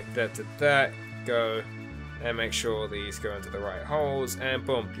 Connect that to that, go, and make sure these go into the right holes, and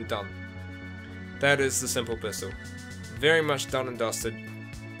boom, you're done. That is the simple pistol. Very much done and dusted.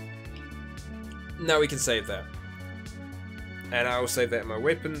 Now we can save that. And I will save that in my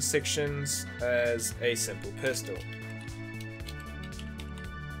weapons sections as a simple pistol.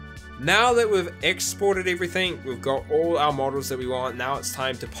 Now that we've exported everything, we've got all our models that we want, now it's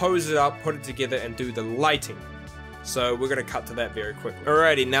time to pose it up, put it together, and do the lighting. So we're going to cut to that very quickly.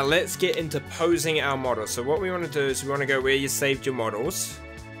 Alrighty, now let's get into posing our model. So what we want to do is we want to go where you saved your models.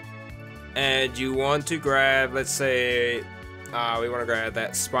 And you want to grab, let's say, we want to grab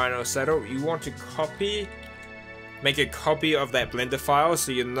that spinal saddle. You want to make a copy of that Blender file,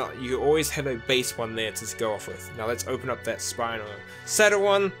 so you always have a base one there to go off with. Now let's open up that spinal saddle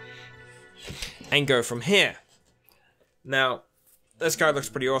one and go from here. Now, this guy looks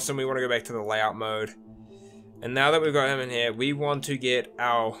pretty awesome. We want to go back to the layout mode. And now that we've got him in here, we want to get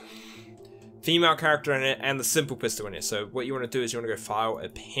our female character in it and the simple pistol in it. So what you want to do is you want to go File,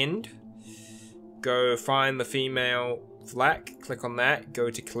 Append. Go find the female flak, click on that,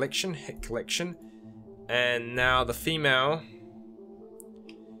 go to Collection, hit Collection. And now the female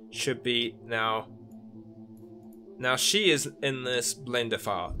should be now she is in this blender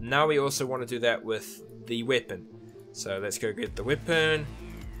file. Now we also want to do that with the weapon. So let's go get the weapon,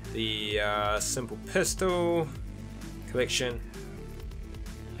 the simple pistol collection,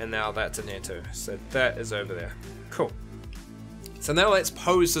 and now that's in here too. So that is over there. Cool. So now let's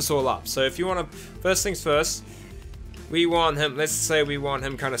pose this all up. So if you want to, first things first, we want him, let's say we want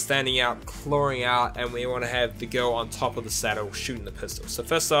him kind of standing out, clawing out, and we want to have the girl on top of the saddle shooting the pistol. So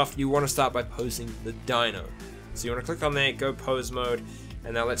first off, you want to start by posing the dino. So you want to click on there, go pose mode,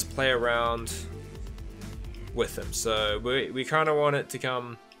 and now let's play around with him. So we kind of want it to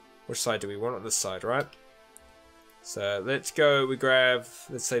come, which side do we want it? This side, right? So let's go, we grab,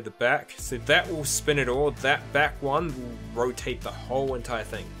 let's say the back. So that will spin it all. That back one will rotate the whole entire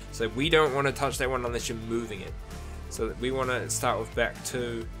thing. So we don't want to touch that one unless you're moving it. So we want to start with back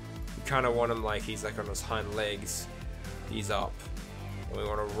 2. We kind of want him like he's like on his hind legs. He's up. And we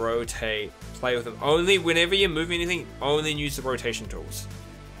want to rotate, play with him. Only whenever you're moving anything, only use the rotation tools.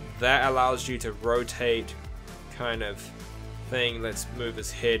 That allows you to rotate kind of thing. Let's move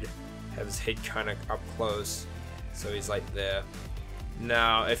his head, have his head kind of up close. So he's like there.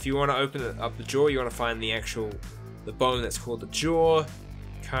 Now, if you want to open up the jaw, you want to find the bone that's called the jaw.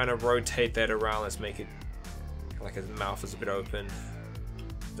 Kind of rotate that around. Let's make it like his mouth is a bit open.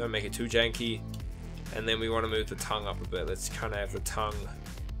 Don't make it too janky. And then we want to move the tongue up a bit. Let's kind of have the tongue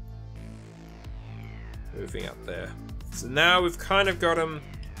moving up there. So now we've kind of got him.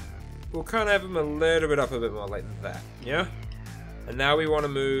 We'll kind of have him a little bit up a bit more like that. Yeah? And now we want to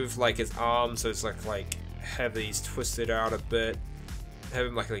move like his arm, so it's like have these twisted out a bit. Have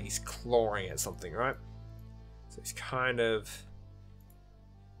him like he's clawing at something, right? So he's kind of,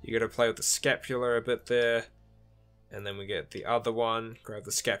 you gotta play with the scapula a bit there. And then we get the other one, grab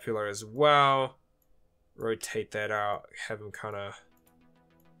the scapula as well. Rotate that out, have him kind of,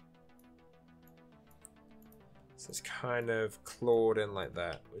 so it's kind of clawed in like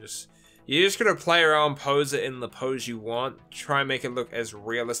that. You're just gonna play around, pose it in the pose you want. Try and make it look as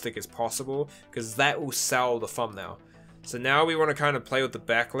realistic as possible, because that will sell the thumbnail. So now we want to kind of play with the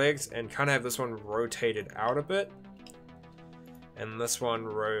back legs and kind of have this one rotated out a bit. And this one,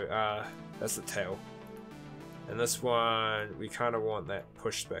 that's the tail. And this one, we kind of want that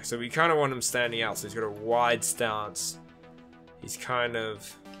pushed back. So we kind of want him standing out, so he's got a wide stance. He's kind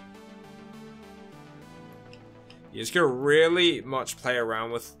of, you just gotta really much play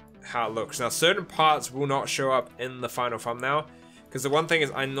around with how it looks. Now, certain parts will not show up in the final thumbnail, because the one thing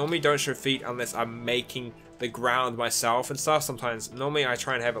is I normally don't show feet unless I'm making the ground myself and stuff. Sometimes, normally I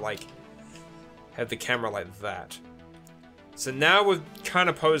try and have it like, have the camera like that. So now we've kind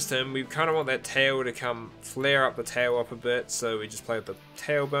of posed him. We kind of want that tail to come, flare up the tail up a bit. So we just play with the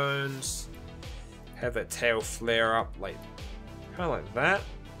tail bones, have that tail flare up like, kind of like that.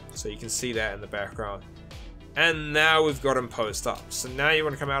 So you can see that in the background. And now we've got him posed up. So now you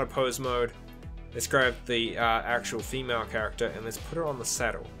want to come out of pose mode. Let's grab the actual female character and let's put her on the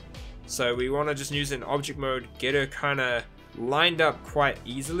saddle. So we want to just use it in object mode, get her kind of lined up quite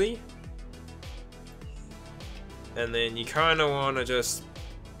easily. And then you kind of want to just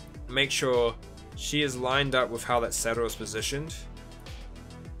make sure she is lined up with how that saddle is positioned.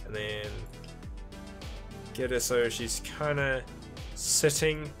 And then get her so she's kind of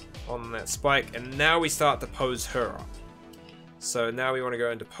sitting on that spike. And now we start to pose her up. So now we want to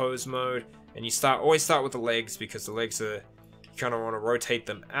go into pose mode. And you always start with the legs, because the legs are, you kind of want to rotate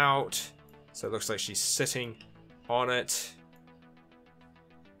them out. So it looks like she's sitting on it.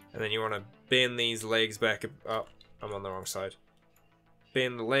 And then you want to bend these legs back up. I'm on the wrong side.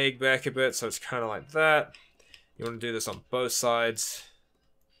 Bend the leg back a bit so it's kind of like that. You want to do this on both sides.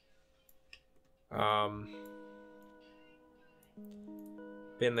 Bend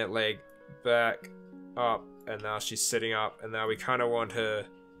that leg back up, and now she's sitting up, and now we kind of want her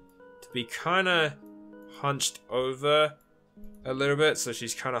to be kind of hunched over a little bit, so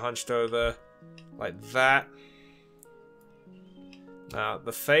she's kind of hunched over like that. Now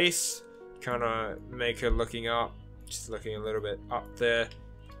the face, kind of make her looking up. She's looking a little bit up there.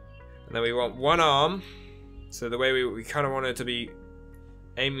 And then we want one arm. So the way we kind of want her to be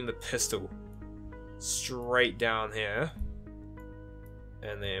aiming the pistol straight down here.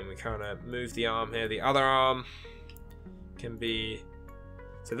 And then we kind of move the arm here. The other arm can be...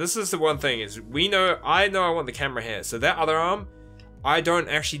 So this is the one thing is I know I want the camera here. So that other arm, I don't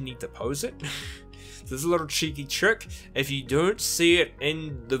actually need to pose it. There's a little cheeky trick. If you don't see it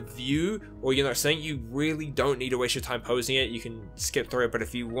in the view, or you're not saying, you really don't need to waste your time posing it. You can skip through it, but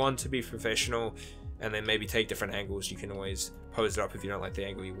if you want to be professional, and then maybe take different angles. You can always pose it up if you don't like the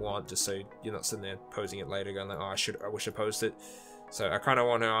angle you want, just so you're not sitting there posing it later going like, oh, I wish I posed it. So I kind of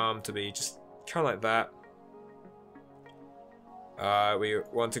want her arm to be just kind of like that. We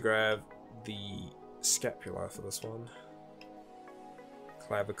want to grab the scapula for this one.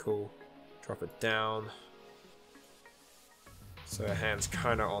 Clavicle, drop it down. So her hand's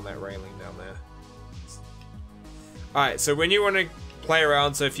kind of on that railing down there. Alright, so when you want to play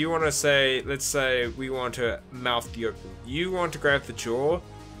around, so if you want to say, let's say we want to mouth the open, you want to grab the jaw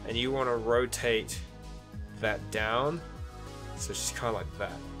and you want to rotate that down. So she's kind of like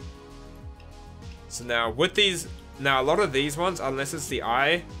that. So now with these, now a lot of these ones, unless it's the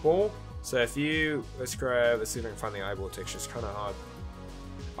eyeball, so if you, let's see if I can find the eyeball texture, it's kind of hard.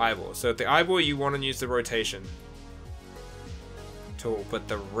 Eyeball, so the eyeball you want to use the rotation tool, but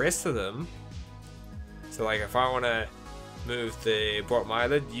the rest of them, so like if I want to move the bottom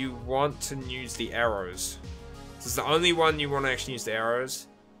eyelid, you want to use the arrows. This is the only one you want to actually use the arrows.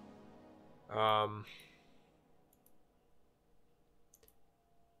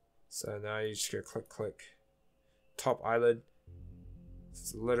 So now you just go click, click. Top eyelid.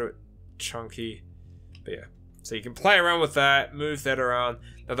 It's a little bit chunky, but yeah. So you can play around with that, move that around.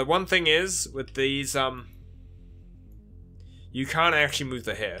 Now the one thing is, with these, you can't actually move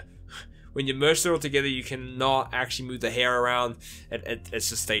the hair. When you merge it all together, you cannot actually move the hair around. It's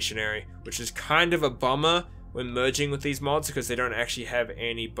just stationary, which is kind of a bummer when merging with these mods, because they don't actually have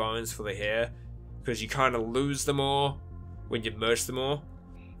any bones for the hair, because you kind of lose them all when you merge them all.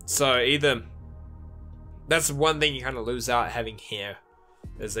 So either, that's one thing you kind of lose out having hair,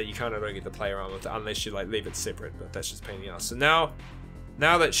 is that you kind of don't get to play around with it unless you like leave it separate, but that's just a pain in the ass. So now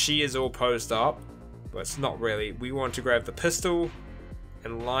that she is all posed up, but it's not really, we want to grab the pistol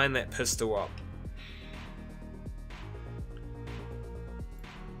and line that pistol up.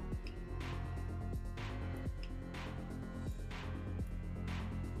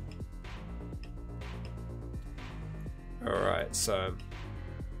 Alright, so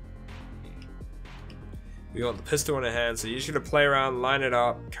we want the pistol in her hand, so you're just gonna play around, line it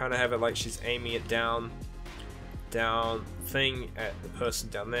up, kind of have it like she's aiming it down thing at the person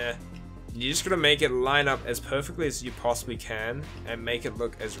down there. You're just gonna make it line up as perfectly as you possibly can and make it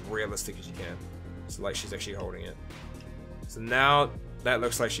look as realistic as you can. So like she's actually holding it. So now that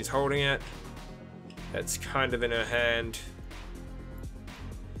looks like she's holding it. That's kind of in her hand.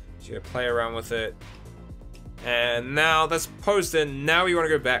 She's gonna play around with it. And now that's posed in. Now you want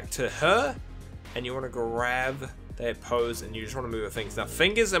to go back to her and you want to grab that pose and you just want to move her fingers. Now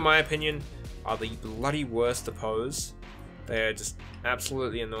fingers, in my opinion, are the bloody worst to pose. They are just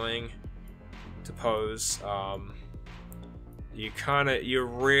absolutely annoying to pose. You're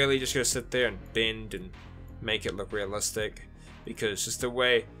really just gonna sit there and bend and make it look realistic, because just the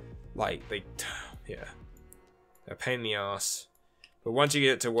way, like, they're a pain in the ass. But once you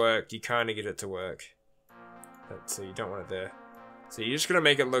get it to work, you kind of get it to work. So you don't want it there. So you're just gonna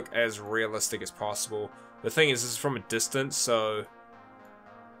make it look as realistic as possible. The thing is, this is from a distance, so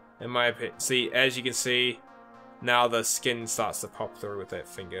in my opinion, see, as you can see, now the skin starts to pop through with that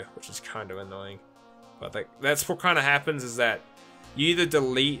finger, which is kind of annoying. But that's what kind of happens, is that you either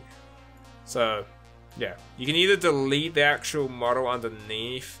delete, so yeah, you can either delete the actual model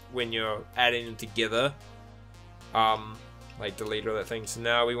underneath when you're adding them together, like delete all that thing. So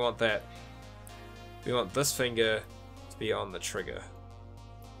now we want this finger to be on the trigger.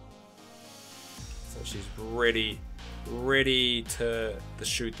 So she's ready to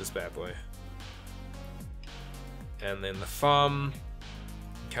shoot this bad boy. And then the thumb,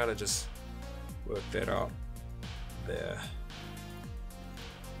 kind of just work that up there.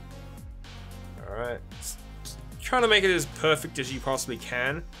 Alright, trying to make it as perfect as you possibly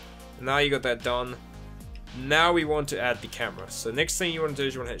can. Now you got that done. Now we want to add the camera. So next thing you want to do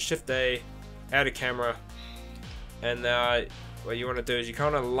is you want to hit Shift A, add a camera, and what you want to do is you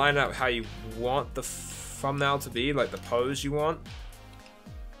kind of line up how you want the thumbnail to be, like the pose you want,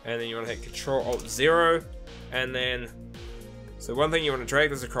 and then you want to hit Control Alt 0, and then so one thing you want to drag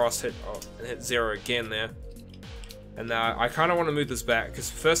this across, hit 0 again there, and now I kind of want to move this back, because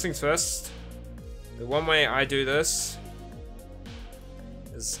first things first, the one way I do this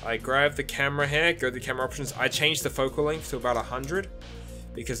is I grab the camera here, go to the camera options, I change the focal length to about 100,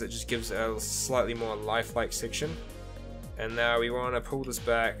 because it just gives a slightly more lifelike section. And now we want to pull this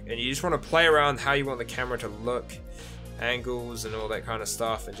back, and you just want to play around how you want the camera to look, angles and all that kind of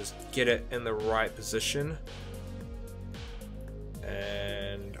stuff, and just get it in the right position.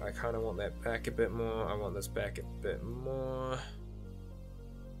 And I kind of want that back a bit more, I want this back a bit more,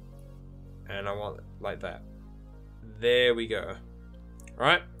 and I want it like that. There we go.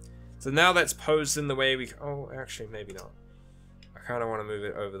 Alright, So now that's posed in the way we... Oh, actually, maybe not. I kind of want to move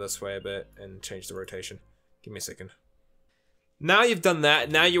it over this way a bit and change the rotation. Give me a second. Now you've done that,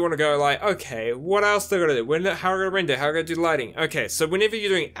 now you want to go like, okay, what else do I gotta do? How am I gonna render? How am I gonna do lighting? Okay, so whenever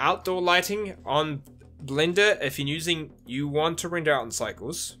you're doing outdoor lighting on Blender, if you're using, you want to render out in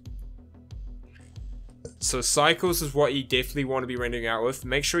cycles. So cycles is what you definitely want to be rendering out with.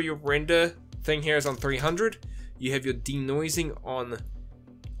 Make sure your render thing here is on 300. You have your denoising on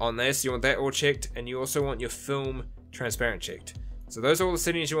there, so you want that all checked, and you also want your film transparent checked. So those are all the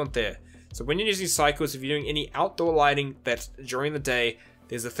settings you want there. So when you're using cycles, if you're doing any outdoor lighting that's during the day,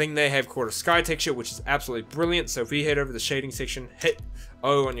 there's a thing they have called a sky texture, which is absolutely brilliant. So if you head over to the shading section, hit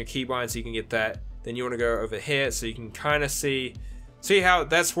O on your keybind so you can get that. Then you want to go over here so you can kind of see how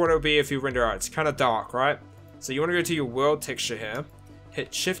that's what it'll be if you render out. It's kind of dark, right? So you want to go to your world texture here,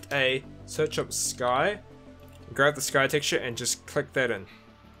 hit Shift A, search up sky, grab the sky texture and just click that in.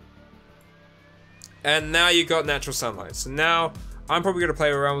 And now you got natural sunlight. So now I'm probably going to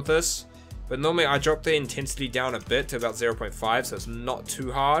play around with this. But normally I drop the intensity down a bit to about 0.5, so it's not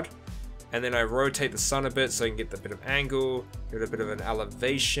too hard. And then I rotate the sun a bit so I can get a bit of angle, get a bit of an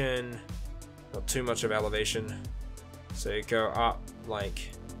elevation. Not too much of elevation. So you go up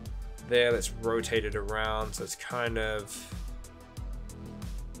like there, let's rotate it around. So it's kind of...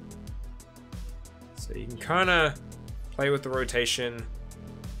 So you can kind of play with the rotation,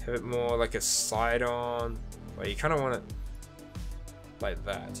 have it more like a side on. Well, you kind of want it like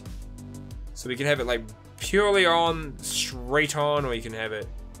that. So we can have it like purely on, straight on, or you can have it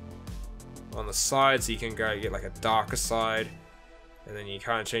on the side, so you can go get like a darker side, and then you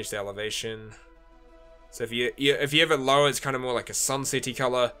kind of change the elevation. So if you have it low, it's kind of more like a sunsetty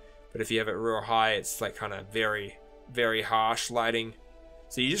color, but if you have it real high, it's like kind of very, very harsh lighting.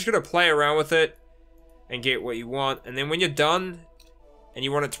 So you just gotta play around with it and get what you want, and then when you're done and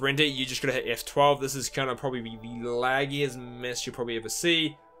you want it to render, you just gotta hit F12. This is kind of probably the laggiest mess you'll probably ever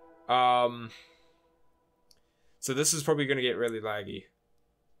see. So this is probably going to get really laggy.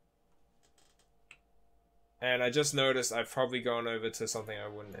 And I just noticed I've probably gone over to something I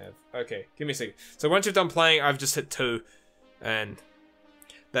wouldn't have. Okay, give me a second. So once you're done playing, I've just hit 2. And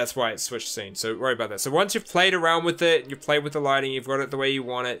that's why it switched scene. So worry about that. So once you've played around with it, you've played with the lighting, you've got it the way you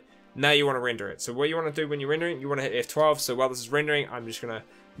want it, now you want to render it. So what you want to do when you're rendering, you want to hit F12. So while this is rendering, I'm just going to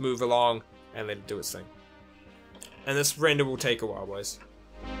move along and let it do its thing. And this render will take a while, boys.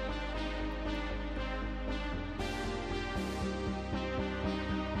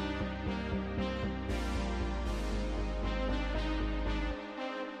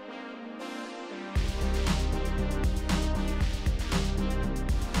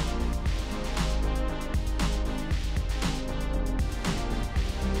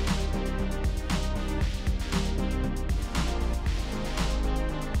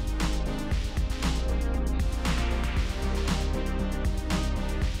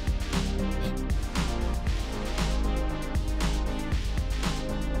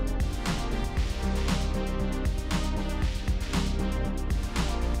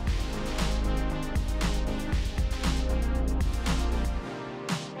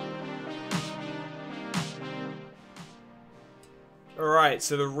 Alright,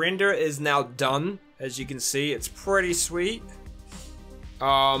 so the render is now done. As you can see, it's pretty sweet.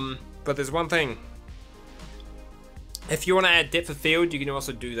 But there's one thing. If you want to add depth of field, you can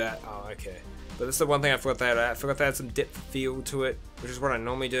also do that. Oh, okay. But this is the one thing I forgot to add. I forgot to add some depth of field to it, which is what I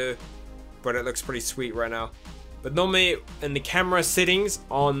normally do. But it looks pretty sweet right now. But normally, in the camera settings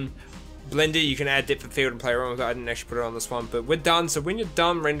on Blender, you can add depth of field and play around with it. I didn't actually put it on this one, but we're done. So when you're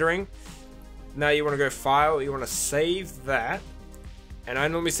done rendering, now you want to go File, you want to save that. And I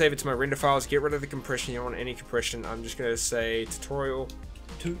normally save it to my render files, get rid of the compression, you don't want any compression. I'm just going to say tutorial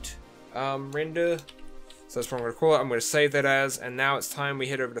toot render. So that's what I'm going to call it. I'm going to save that as, and now it's time we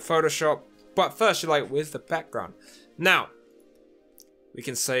head over to Photoshop. But first you're like, where's the background? Now, we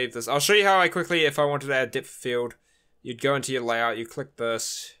can save this. I'll show you how I quickly, if I wanted to add depth of field, you'd go into your layout, you click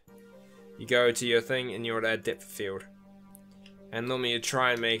this, you go to your thing, and you would add depth of field. And normally you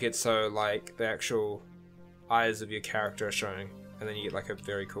try and make it so like the actual eyes of your character are showing. And then you get like a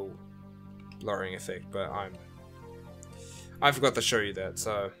very cool blurring effect, but I forgot to show you that.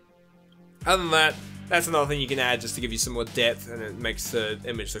 So other than that, that's another thing you can add just to give you some more depth, and it makes the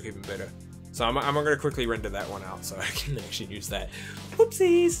image look even better. So I'm going to quickly render that one out so I can actually use that.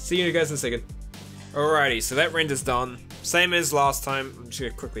 Whoopsies! See you guys in a second. Alrighty, so that render's done. Same as last time. I'm just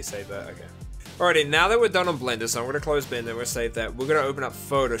going to quickly save that. Okay. Alrighty, now that we're done on Blender, so I'm going to close Blender, we're going to save that. We're going to open up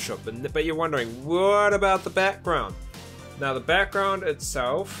Photoshop, but you're wondering, what about the background? Now the background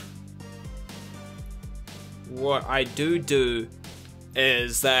itself, what I do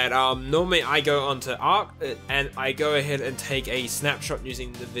is that normally I go onto Arc and I go ahead and take a snapshot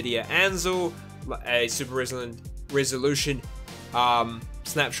using the NVIDIA Ansel, a super resolution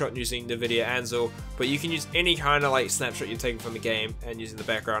snapshot using the NVIDIA Ansel, but you can use any kind of like snapshot you're taking from the game and using the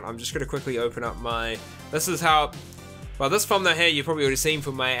background. I'm just going to quickly open up my, this is how, well, this thumbnail here you've probably already seen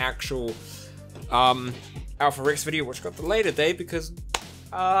from my actual Alpha Rex video, which got delayed a day because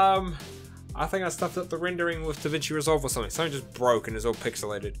I think I stuffed up the rendering with DaVinci Resolve or something. Something just broke and is all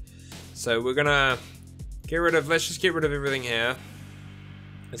pixelated. So we're gonna get rid of, let's just get rid of everything here.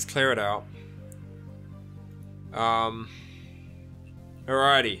 Let's clear it out.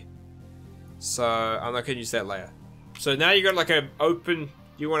 Alrighty. So I'm not gonna use that layer. So now you got like a open,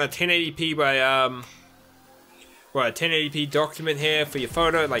 you want a 1080p by well, a 1080p document here for your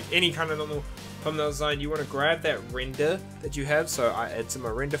photo, like any kind of normal thumbnail design. You want to grab that render that you have. So it's in my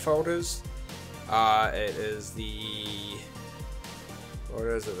render folders. It is the, what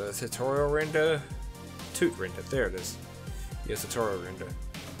is it, the tutorial render? Toot render, there it is. Yes, tutorial render.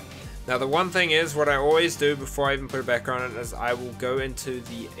 Now the one thing is, what I always do before I even put a background on it is I will go into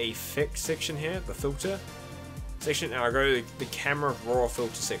the effects section here, the filter section, and I go to the camera raw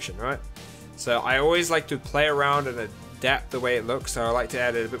filter section, right? So I always like to play around and adapt the way it looks. So I like to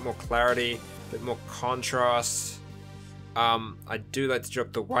add a bit more clarity, a bit more contrast. I do like to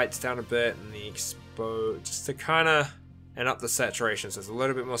drop the whites down a bit and the expose, just to kind of, and up the saturation so it's a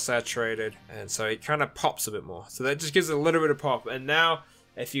little bit more saturated, and so it kind of pops a bit more. So that just gives it a little bit of pop. And now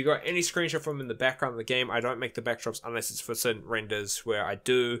if you got any screenshot from in the background of the game, I don't make the backdrops unless it's for certain renders where I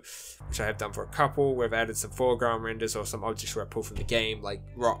do, which I have done for a couple, where I've added some foreground renders or some objects where I pull from the game, like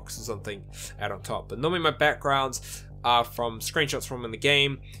rocks or something, add on top. But normally my backgrounds are from screenshots from in the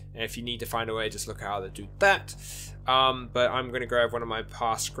game, and if you need to find a way, just look how to do that. But I'm going to grab one of my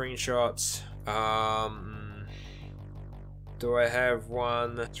past screenshots. Do I have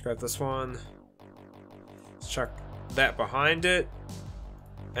one? Let's grab this one. Let's chuck that behind it.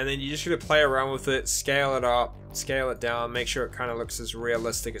 And then you're just going to play around with it, scale it up, scale it down, make sure it kind of looks as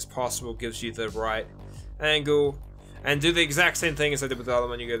realistic as possible, gives you the right angle. And do the exact same thing as I did with the other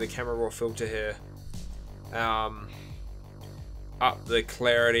one. You go to the camera raw filter here. Up the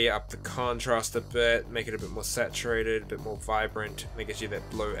clarity, up the contrast a bit, make it a bit more saturated, a bit more vibrant, make it you that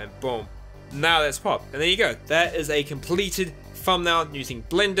blue, and boom. Now that's pop. And there you go. That is a completed thumbnail using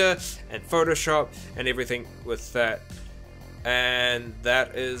Blender and Photoshop and everything with that. And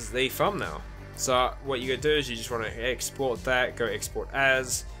that is the thumbnail. So what you gotta do is you just want to export that, go export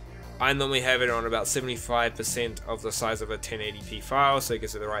as. I normally have it on about 75% of the size of a 1080p file, so it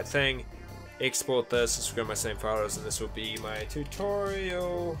gives it the right thing. Export this, let's go to my same photos, and this will be my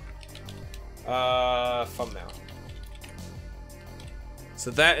tutorial thumbnail.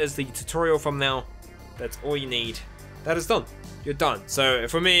 So that is the tutorial thumbnail. That's all you need. That is done. You're done. So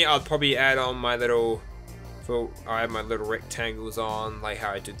for me, I'll probably add on my little, I have my little rectangles on, like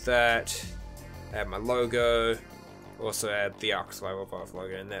how I did that. Add my logo. Also add the Arc Survival Evolved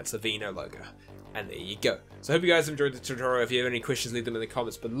logo, and that's a Vino logo. And there you go. So I hope you guys enjoyed the tutorial. If you have any questions, leave them in the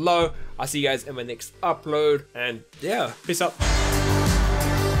comments below. I'll see you guys in my next upload. And yeah, peace out.